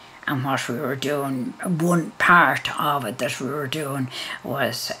 8, and what we were doing, one part of it that we were doing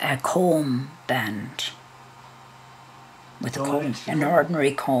was a comb band. With a comb, an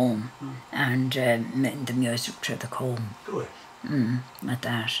ordinary comb, and the music through the comb. Good. With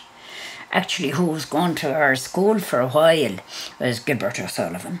that. Actually, who was going to our school for a while was Gilbert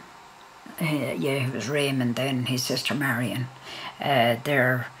O'Sullivan. He was Raymond then, his sister Marion.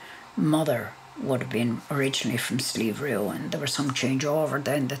 Their mother would have been originally from Slieverue, and there was some change over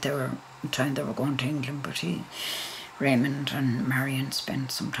then that they were going to England, but Raymond and Marion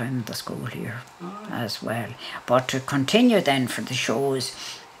spent some time in the school here as well. But to continue then for the shows,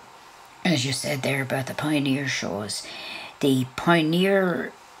 as you said there about the Pioneer shows, the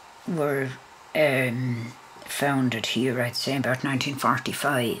Pioneer were founded here, I'd say, about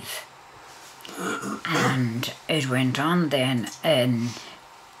 1945. And it went on then, and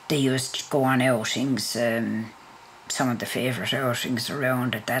they used to go on outings. Some of the favourite outings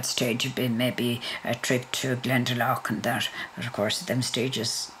around at that stage had been maybe a trip to Glendalough and that, but of course at them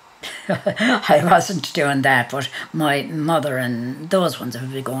stages I wasn't doing that, but my mother and those ones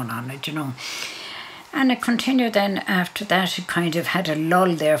would be going on it, you know. And it continued then after that. It kind of had a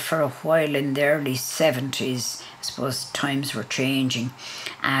lull there for a while in the early 70s. I suppose times were changing,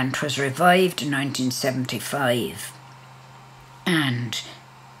 and it was revived in 1975. And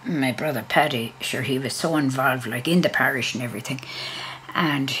my brother Paddy, sure, he was so involved, like, in the parish and everything,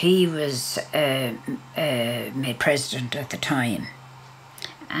 and he was made president at the time.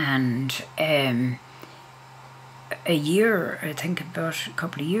 And a year, I think about a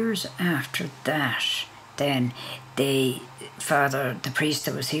couple of years after that, then the priest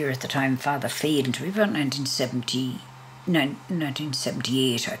that was here at the time, Father Field, about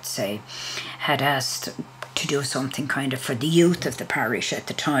 1978, I'd say, had asked to do something kind of for the youth of the parish at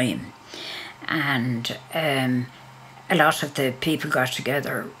the time. And a lot of the people got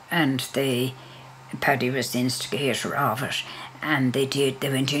together, and Paddy was the instigator of it, and they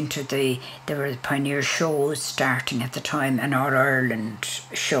went into there were Pioneer shows starting at the time, an All-Ireland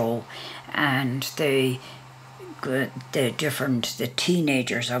show, and the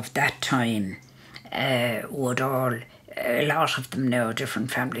teenagers of that time would all, a lot of them now,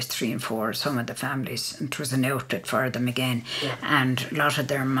 different families, 3 and 4, some of the families, and it was an outlet for them again. Yeah. And a lot of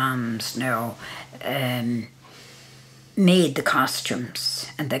their mums now made the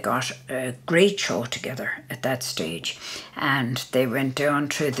costumes, and they got a great show together at that stage. And they went down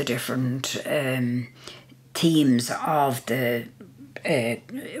through the different themes of the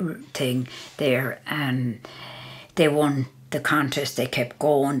thing there, and they won the contest. They kept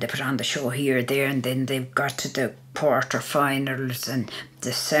going, they put on the show here, there, and then they got to the quarter-finals and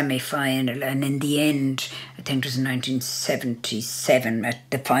the semi-final, and in the end, I think it was in 1977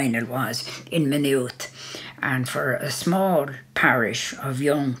 the final was in Maynooth. And for a small parish of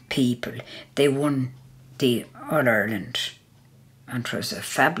young people, they won the All-Ireland. And it was a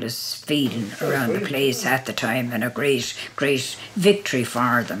fabulous feeling around the place at the time, and a great, great victory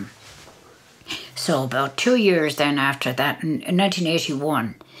for them. So about 2 years then after that, in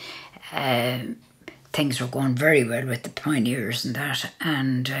 1981, things were going very well with the pioneers and that,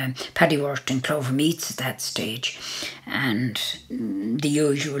 and Paddy worked in Clover Meats at that stage, and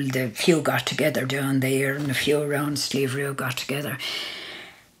the few got together down there and a few around Slieverue got together,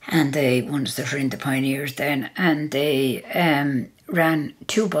 and the ones that were in the pioneers then, and they ran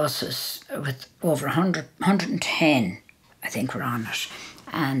 2 buses with over 110, I think, were on it,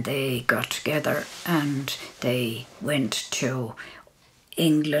 and they got together and they went to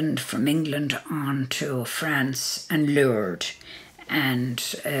England, from England on to France and Lourdes, and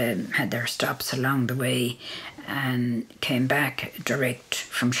had their stops along the way, and came back direct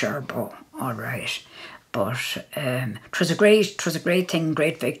from Cherbourg, all right. But it was a great thing,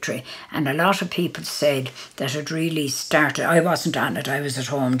 great victory, and a lot of people said that it really started. I wasn't on it; I was at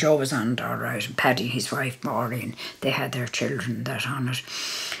home. Joe was on it, all right, and Paddy, his wife Maureen, they had their children that on it.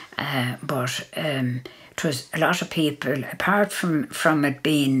 But it was a lot of people, apart from it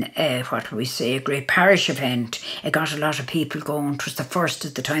being, what we say, a great parish event, it got a lot of people going. It was the first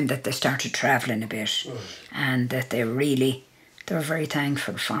at the time that they started travelling a bit, and that they were very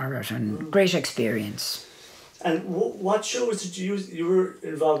thankful for it, and great experience. And what shows did you use? You were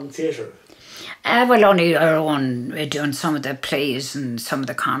involved in theatre? Well, only our own, doing some of the plays and some of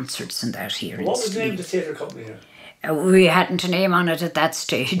the concerts and that here. What was the name of the theatre company here? We hadn't a name on it at that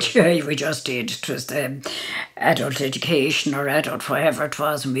stage. We just did. It was the adult education or adult whatever it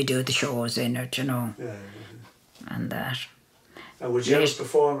was, and we do the shows in it, you know, and that. And would you ever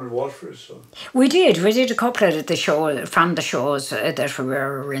perform in Waterford? So? We did a couple of the shows, from the shows that we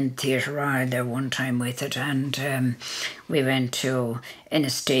were in Theatre Royal there one time with it, and we went to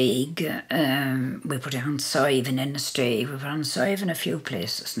Innisteig, we put on Sive in Innisteig, we put on Sive in a few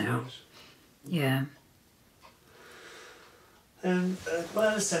places now. Yes. Yeah.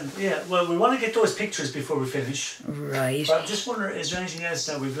 Well, listen, well, we want to get those pictures before we finish. Right. But I'm just wondering, is there anything else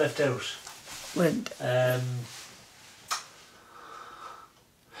that we've left out? Well,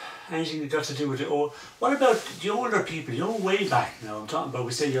 anything that got to do with it? Or what about the older people? You know, way back now, I'm talking about,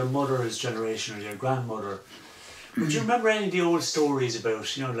 we say your mother's generation or your grandmother. Would you remember any of the old stories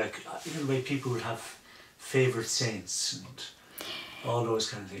about, you know, like, you know, the way people would have favourite saints and all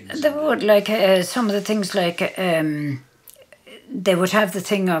those kind of things? They would, like, some of the things like, they would have the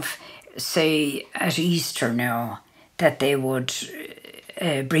thing of, say, at Easter now, that they would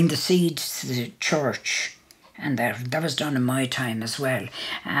bring the seeds to the church, and that was done in my time as well.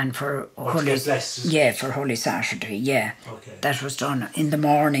 And for Holy Saturday, okay. That was done in the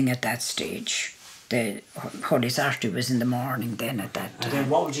morning at that stage. The Holy Saturday was in the morning then at that time. And then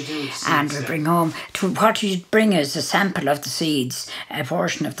what would you do with the seeds? And we bring home, what you'd bring is a sample of the seeds, a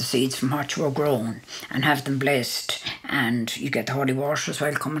portion of the seeds from what you were grown, and have them blessed. And you get the holy water as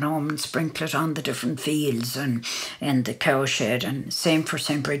well coming home and sprinkle it on the different fields and in the cow shed. And same for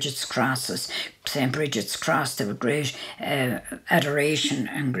St. Bridget's crosses. St. Bridget's cross, there was great adoration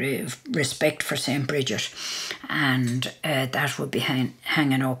and great respect for St. Bridget, and that would be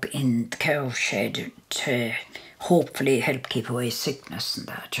hanging up in the cow shed to hopefully help keep away sickness and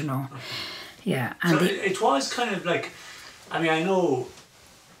that, you know. Okay. Yeah. And so it was kind of like, I mean, I know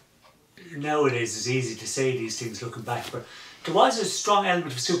nowadays it's easy to say these things looking back, but there was a strong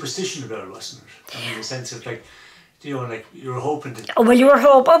element of superstition about it, wasn't it? I mean, the sense of like, you know, like you were hoping that... Oh, well, you were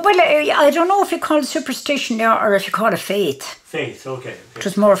hoping... Oh, well, I don't know if you call it superstition now or if you call it faith. Faith, okay. It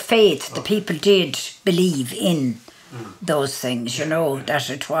was more faith. The people did believe in those things, you know, that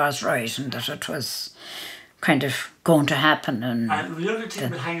it was right and that it was kind of going to happen. And the other thing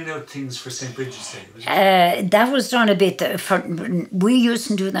with hanging out things for St. Bridget's Day? That was done a bit... we used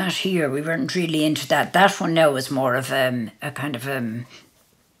to do that here. We weren't really into that. That one now was more of a kind of...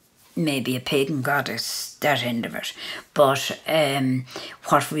 maybe a pagan goddess, that end of it. But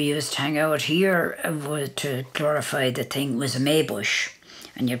what we used to hang out here was to glorify the thing was a maybush.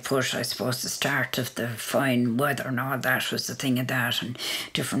 And you put, I suppose, the start of the fine weather and all that was the thing of that, and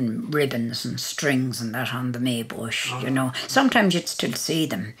different ribbons and strings and that on the maybush, you know. Sometimes you'd still see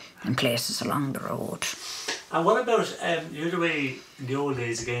them in places along the road. And what about, you know, the way in the old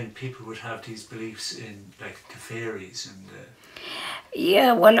days, again, people would have these beliefs in, like, the fairies and...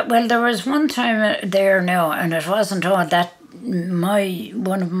 Yeah, well, there was one time there now, and it wasn't all that.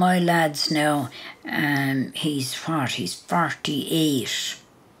 One of my lads now, he's 48,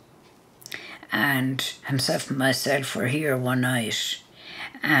 and himself and myself were here one night,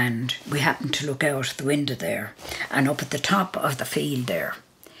 and we happened to look out the window there, and up at the top of the field there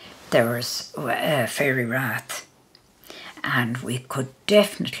was a fairy wrath, and we could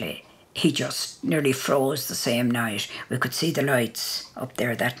definitely... He just nearly froze the same night. We could see the lights up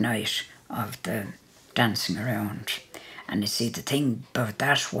there that night of the dancing around. And you see, the thing about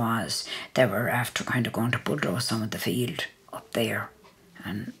that was they were after kind of going to bulldoze some of the field up there,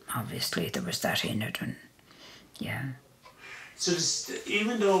 and obviously there was that in it, and yeah. So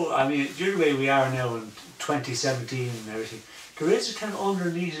even though, I mean, the way we are now in 2017 and everything, there is a kind of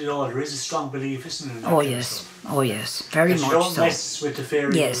underneath it all, there is a strong belief, isn't there? Oh yes, oh yes, very much so. You don't mess with the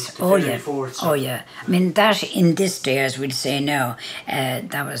fairy. Yes, the oh fairy yeah, forts, oh yeah. I mean, that in this day, as we'd say now,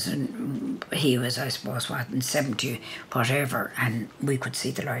 that was, he was, I suppose, what, in 70, whatever, and we could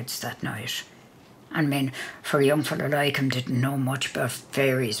see the lights that night. I mean, for a young fellow like him, didn't know much about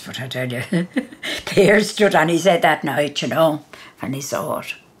fairies, but I tell you, the hair stood on his head that night, you know, and he saw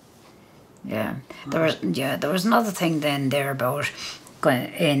it. Yeah, there was another thing then there about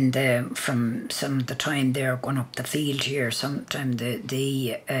going from some of the time there going up the field here. Sometime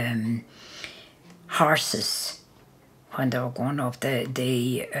the horses, when they were going up,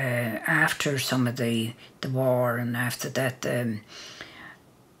 the after some of the war, and after that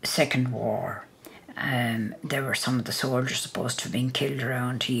Second War. There were some of the soldiers supposed to have been killed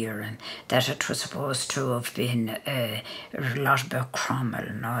around here, and that it was supposed to have been a lot about Cromwell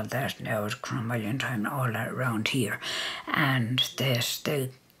and all that, now Cromwellian time, all that around here, and that the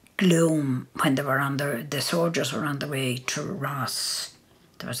gloom when they were on the soldiers were on the way to Ross.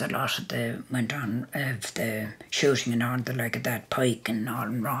 There was a lot of went on of the shooting and all the like of that Pike and all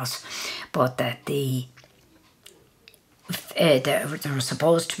in Ross, but that there was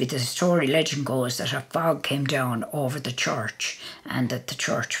supposed to be, the story legend goes that a fog came down over the church and that the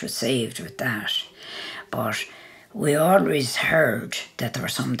church was saved with that. But we always heard that there were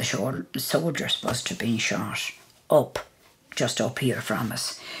some of the soldiers supposed to have been shot just up here from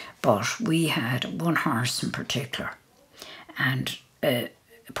us. But we had one horse in particular, and a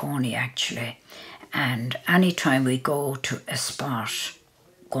pony actually, and any time we go to a spot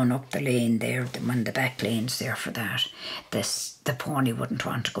going up the lane there, when the back lane's there for that, the pony wouldn't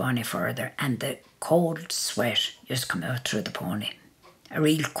want to go any further, and the cold sweat just come out through the pony. A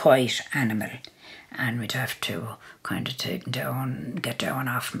real quiet animal, and we'd have to kind of take him down, get down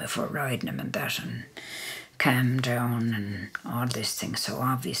off him if we're riding him and that, and calm down and all these things. So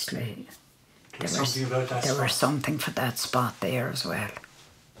obviously there was something for that spot there as well.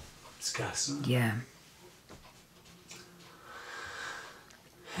 It's gas, isn't it? Yeah.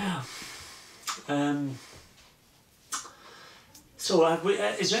 Yeah. So,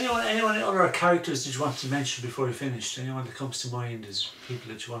 is there anyone other characters that you want to mention before we finished? Anyone that comes to mind as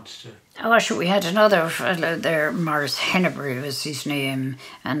people that you wanted to? Oh, sure, we had another fellow there, Morris Hennebury was his name,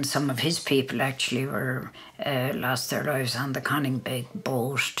 and some of his people actually were lost their lives on the Conningbeg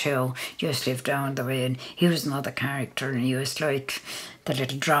boat too. Just lived down the way, and he was another character, and he was like the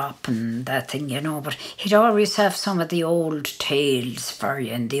little drop and that thing, you know, but he'd always have some of the old tales for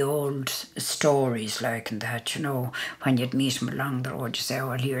you and the old stories like and that, you know, when you'd meet him along the road, you say, oh,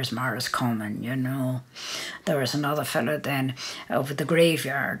 well, here's Morris coming, you know. There was another fellow then over the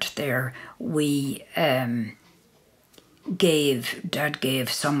graveyard there. We Dad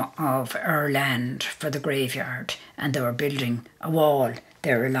gave some of our land for the graveyard, and they were building a wall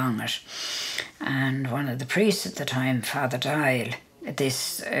there along it. And one of the priests at the time, Father Dial,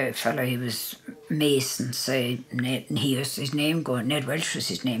 this fellow, he was Mason, so his name goes, Ned Welch was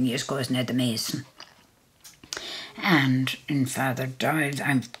his name, he just goes Ned the Mason. And in Father Dial,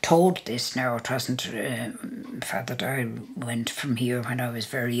 I'm told this now, it wasn't, Father Dial went from here when I was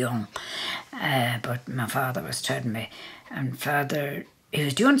very young, but my father was telling me, and Father, he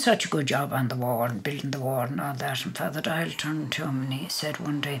was doing such a good job on the wall and building the wall and all that, and Father Dial turned to him and he said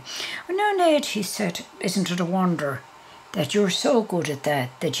one day, oh no Ned, he said, isn't it a wonder that you're so good at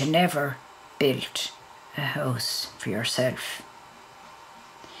that you never built a house for yourself?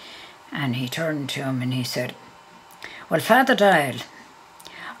 And he turned to him and he said, well, Father Dial,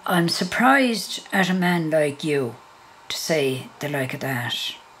 I'm surprised at a man like you to say the like of that.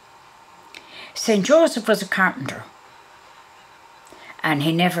 St. Joseph was a carpenter, and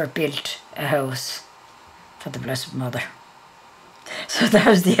he never built a house for the Blessed Mother. So that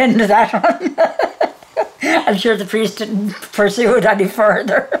was the end of that one. I'm sure the priest didn't pursue it any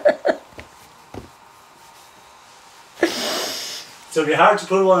further. So it'd be hard to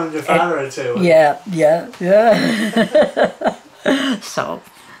put one on your father, I'd say. Yeah. So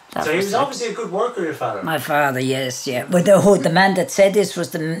he was obviously a good worker, your father. My father, yes, yeah. But the man that said this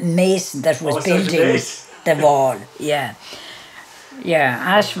was the mason that was building the wall. Yeah.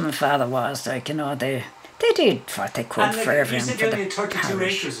 As my father was, like, you know, they did what they could for everyone. You said you only had 32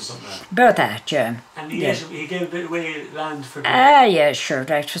 acres or something like that? About that, yeah. And he gave a bit away land for the... Yeah, sure,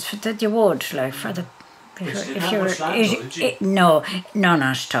 that was for the wood, like, for the... No, not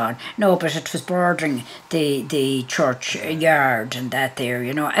at all. No, but it was bordering the church yard and that there,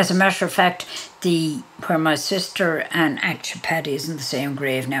 you know. As a matter of fact, where my sister and actually Paddy is in the same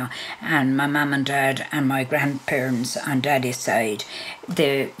grave now, and my mum and dad and my grandparents on daddy's side,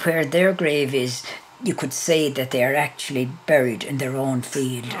 where their grave is, you could say that they are actually buried in their own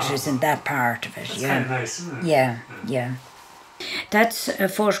field. It is in that part of it. That's yeah. kind of nice, isn't it? Yeah. That's a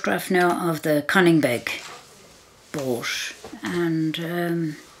photograph now of the Conningbeg boat,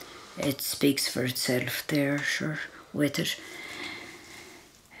 and it speaks for itself there, sure, with it.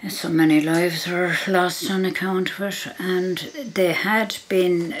 So many lives were lost on account of it, and they had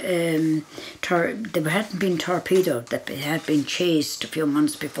been they hadn't been torpedoed, that they had been chased a few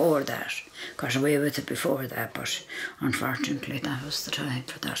months before that. Got away with it before that, but unfortunately that was the time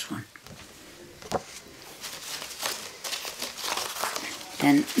for that one.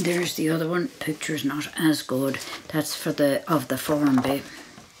 Then there's the other one. Picture's not as good. That's for the Formby.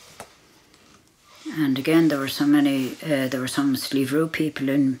 And again, there were so many. There were some Slieverue people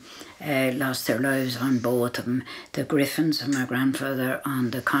lost their lives on both of them. The Griffins and my grandfather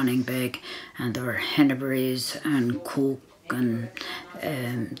on the Conningbeg, and there were Henneberries and Cook and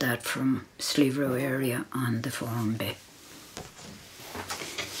that from Slieverue area on the Formby.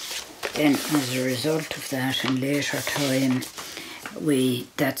 Then, as a result of that, in later time,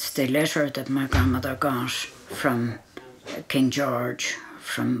 that's the letter that my grandmother got from King George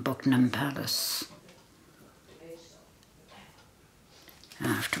from Buckingham Palace.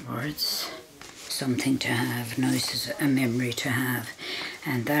 Afterwards, something to have, nice as a memory to have,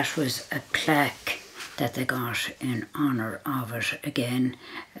 and that was a plaque that they got in honour of it again.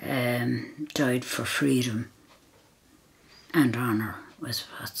 Died for freedom and honour was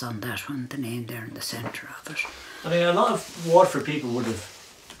what's on that one, the name there in the centre of it. I mean, a lot of Waterford people would have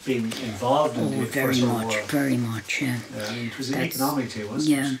been involved in the First World War. Very much, yeah. I mean, it was an economic too,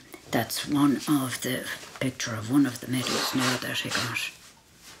 wasn't it? Yeah, that's one of the picture of one of the medals now that he got.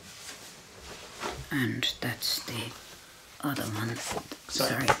 And that's the other one.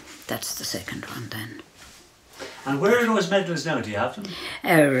 Sorry, that's the second one then. And where are those medals now? Do you have them?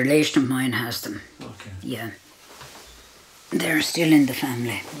 A relation of mine has them. Okay. Yeah. They're still in the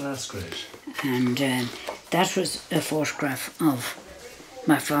family. Well, that's great. And that was a photograph of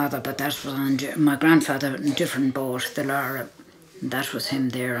my father, but that was on my grandfather in a different boat, the Lara. That was him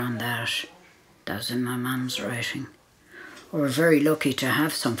there on that. That was in my mum's writing. We were very lucky to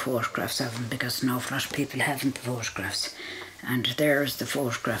have some photographs of him because an awful lot of people haven't the photographs. And there's the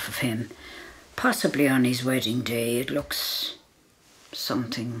photograph of him, possibly on his wedding day. It looks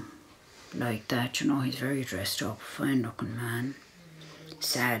something like that, you know. He's very dressed up, fine looking man.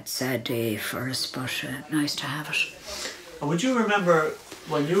 Sad day for us, but nice to have it. And would you remember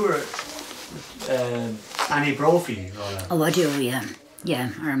when you were Annie Brophy? Oh, I do, yeah.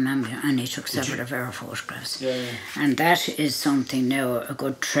 Yeah, I remember. Annie took several of our photographs. Yeah. And that is something now, a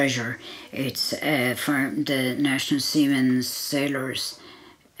good treasure. It's for the National Seamen's Sailors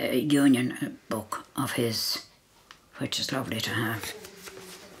Union book of his, which is lovely to have.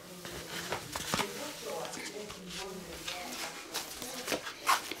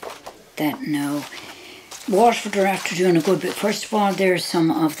 That now, Waterford are after doing a good bit. First of all, there's some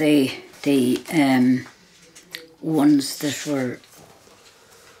of the ones that were.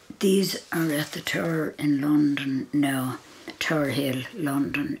 These are at the Tower in London now, Tower Hill,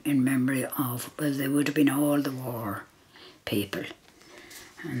 London, in memory of, well, they would have been all the war people.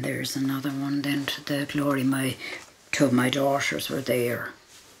 And there's another one then to the glory. Two of my daughters were there,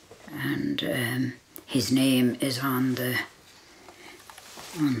 and his name is on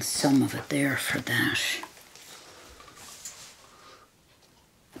some of it there for that.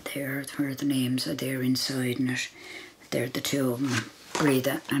 There, where the names are there inside in it. They're the two of them,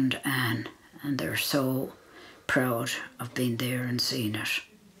 Bridie and Anne, and they're so proud of being there and seeing it.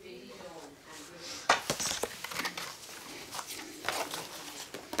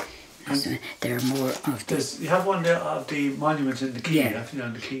 So there are more of these. You have one there of the monument in the quay, yeah,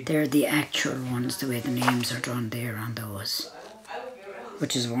 on the quay. They're the actual ones, the way the names are drawn there on those,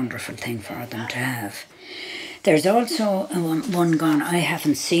 which is a wonderful thing for them to have. There's also one gone, I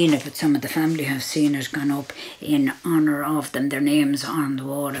haven't seen it, but some of the family have seen it, gone up in honour of them, their names on the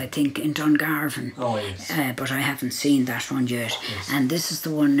wall, I think, in Dungarvan. Oh, yes. But I haven't seen that one yet. Yes. And this is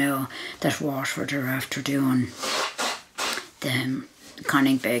the one now that Waterford are after doing, the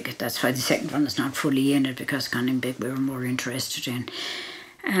Conningbeg. That's why the second one is not fully in it, because Conningbeg we were more interested in.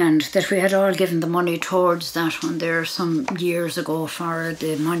 And that we had all given the money towards that one there some years ago for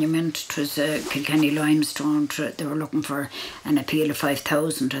the monument. It was Kilkenny limestone. They were looking for an appeal of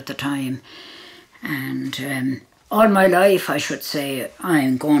 5,000 at the time. And all my life, I should say,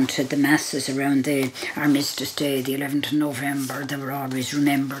 I'm going to the masses around the Armistice Day, the 11th of November. They were always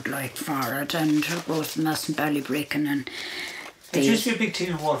remembered like for it, and both Mass and Ballybricken. And it used to be a big thing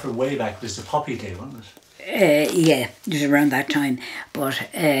in Waterford way back. It was the Poppy Day, wasn't it? Yeah, it was around that time. But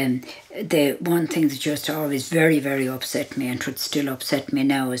the one thing that just always very, very upset me, and would still upset me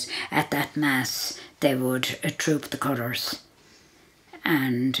now, is at that Mass they would troop the colours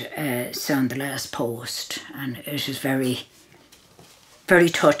and sound the last post, and it was very, very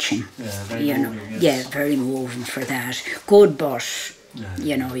touching. Yeah, very moving, yes. Yeah, very moving for that. Good, but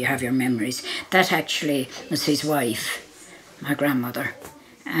you know, you have your memories. That actually was his wife, my grandmother,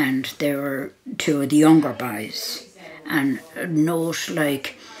 and they were two of the younger boys. And note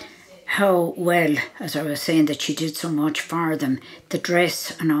like how well, as I was saying, that she did so much for them, the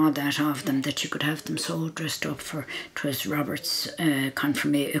dress and all that of them, that you could have them so dressed up for, it was Robert's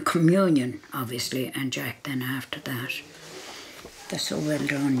communion, obviously, and Jack then after that. They're so well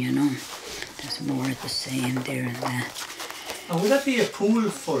done, you know. There's more of the same there and that. And would that be a pool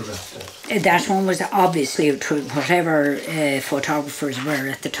photograph? That one was obviously through whatever photographers were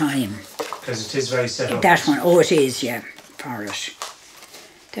at the time. Because it is very set up. That one, oh it is, yeah, for it.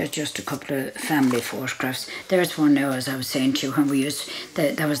 There's just a couple of family photographs. There's one now, as I was saying to you, when we used,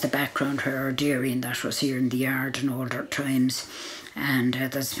 that was the background where our dairy, and that was here in the yard in older times. And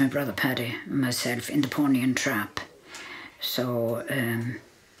that's my brother Paddy and myself in the Pony and Trap. So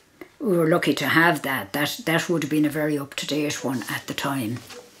we were lucky to have that. That would have been a very up-to-date one at the time.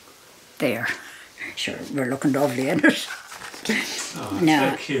 There. Sure, we're looking lovely in it. Oh, it's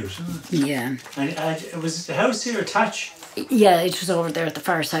very cute, isn't it? Yeah. And was the house here attached? Yeah, it was over there at the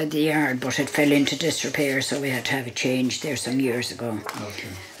far side of the yard, but it fell into disrepair, so we had to have it changed there some years ago. Okay.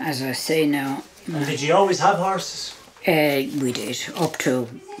 As I say now... And did you always have horses? We did, up to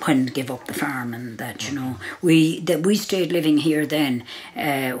when we gave up the farm and that, you know. We stayed living here then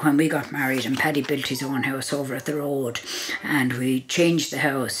when we got married, and Paddy built his own house over at the road, and we changed the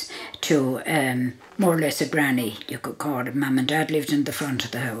house to more or less a granny, you could call it. Mum and Dad lived in the front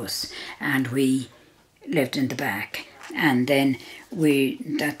of the house, and we lived in the back. And then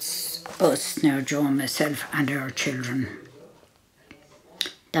that's us now, Joe and myself and our children.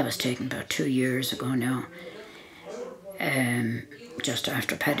 That was taken about 2 years ago now. Just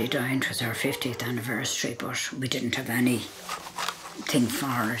after Paddy died, it was our 50th anniversary, but we didn't have anything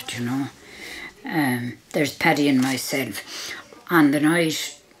for it, you know. There's Paddy and myself. On the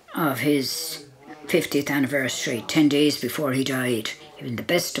night of his 50th anniversary, 10 days before he died, he was in the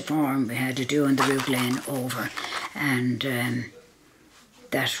best of form. We had to do in the Rue Glen over, and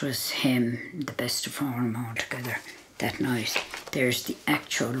that was him, the best of form altogether that night. There's the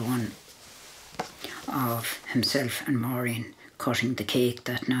actual one of himself and Maureen cutting the cake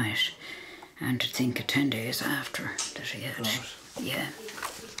that night, and to think of 10 days after that he had. Yeah.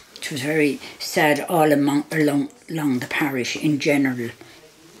 It was very sad all along the parish in general,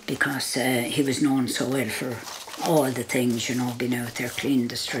 because he was known so well for all the things, you know, being out there cleaning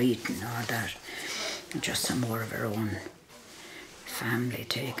the street and all that. And just some more of our own family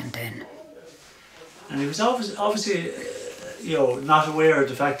taken then. And he was obviously you know, not aware of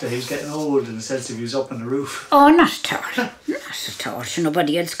the fact that he was getting old, in the sense that he was up on the roof. Oh, not at all. Not at all. So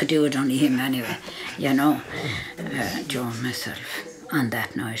nobody else could do it, only him anyway, you know. Joe and myself on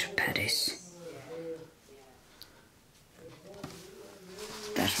that night at Paddy's.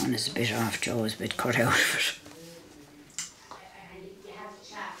 That one is a bit off. Joe is a bit cut out of it.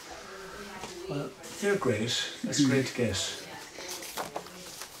 Well, they're great. That's great to get.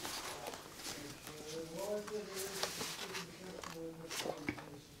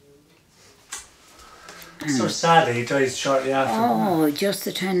 So sad that he died shortly after. Oh, just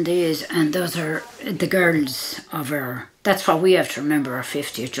the 10 days, and those are the girls of our... That's what we have to remember, our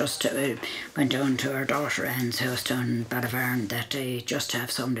 50th. Just went down to our daughter Anne's house down in Ballyvarn that day, just to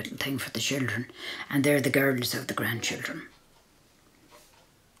have some little thing for the children. And they're the girls of the grandchildren.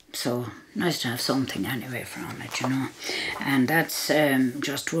 So, nice to have something anyway from it, you know. And that's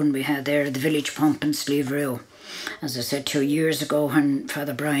just one we had there, the village pump in Slieverue. As I said, 2 years ago when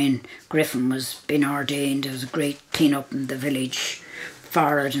Father Brian Griffin was being ordained, there was a great clean up in the village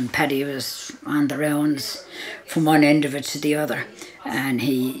for it, and Paddy was on the rounds from one end of it to the other, and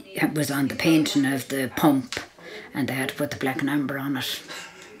he was on the painting of the pump, and they had to put the black and amber on it.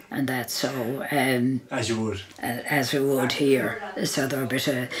 And that's so... as you would. As we would here. So there was a bit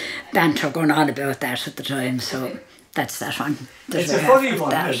of banter going on about that at the time, so that's that one. It's a funny one,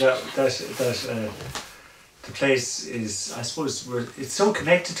 that the place is, I suppose, it's so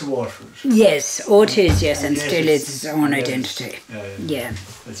connected to Waterford. Yes, oh it is, yes, and still it's its own identity. Yeah. Yeah.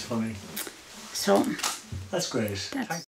 It's funny. So That's great. that's Thank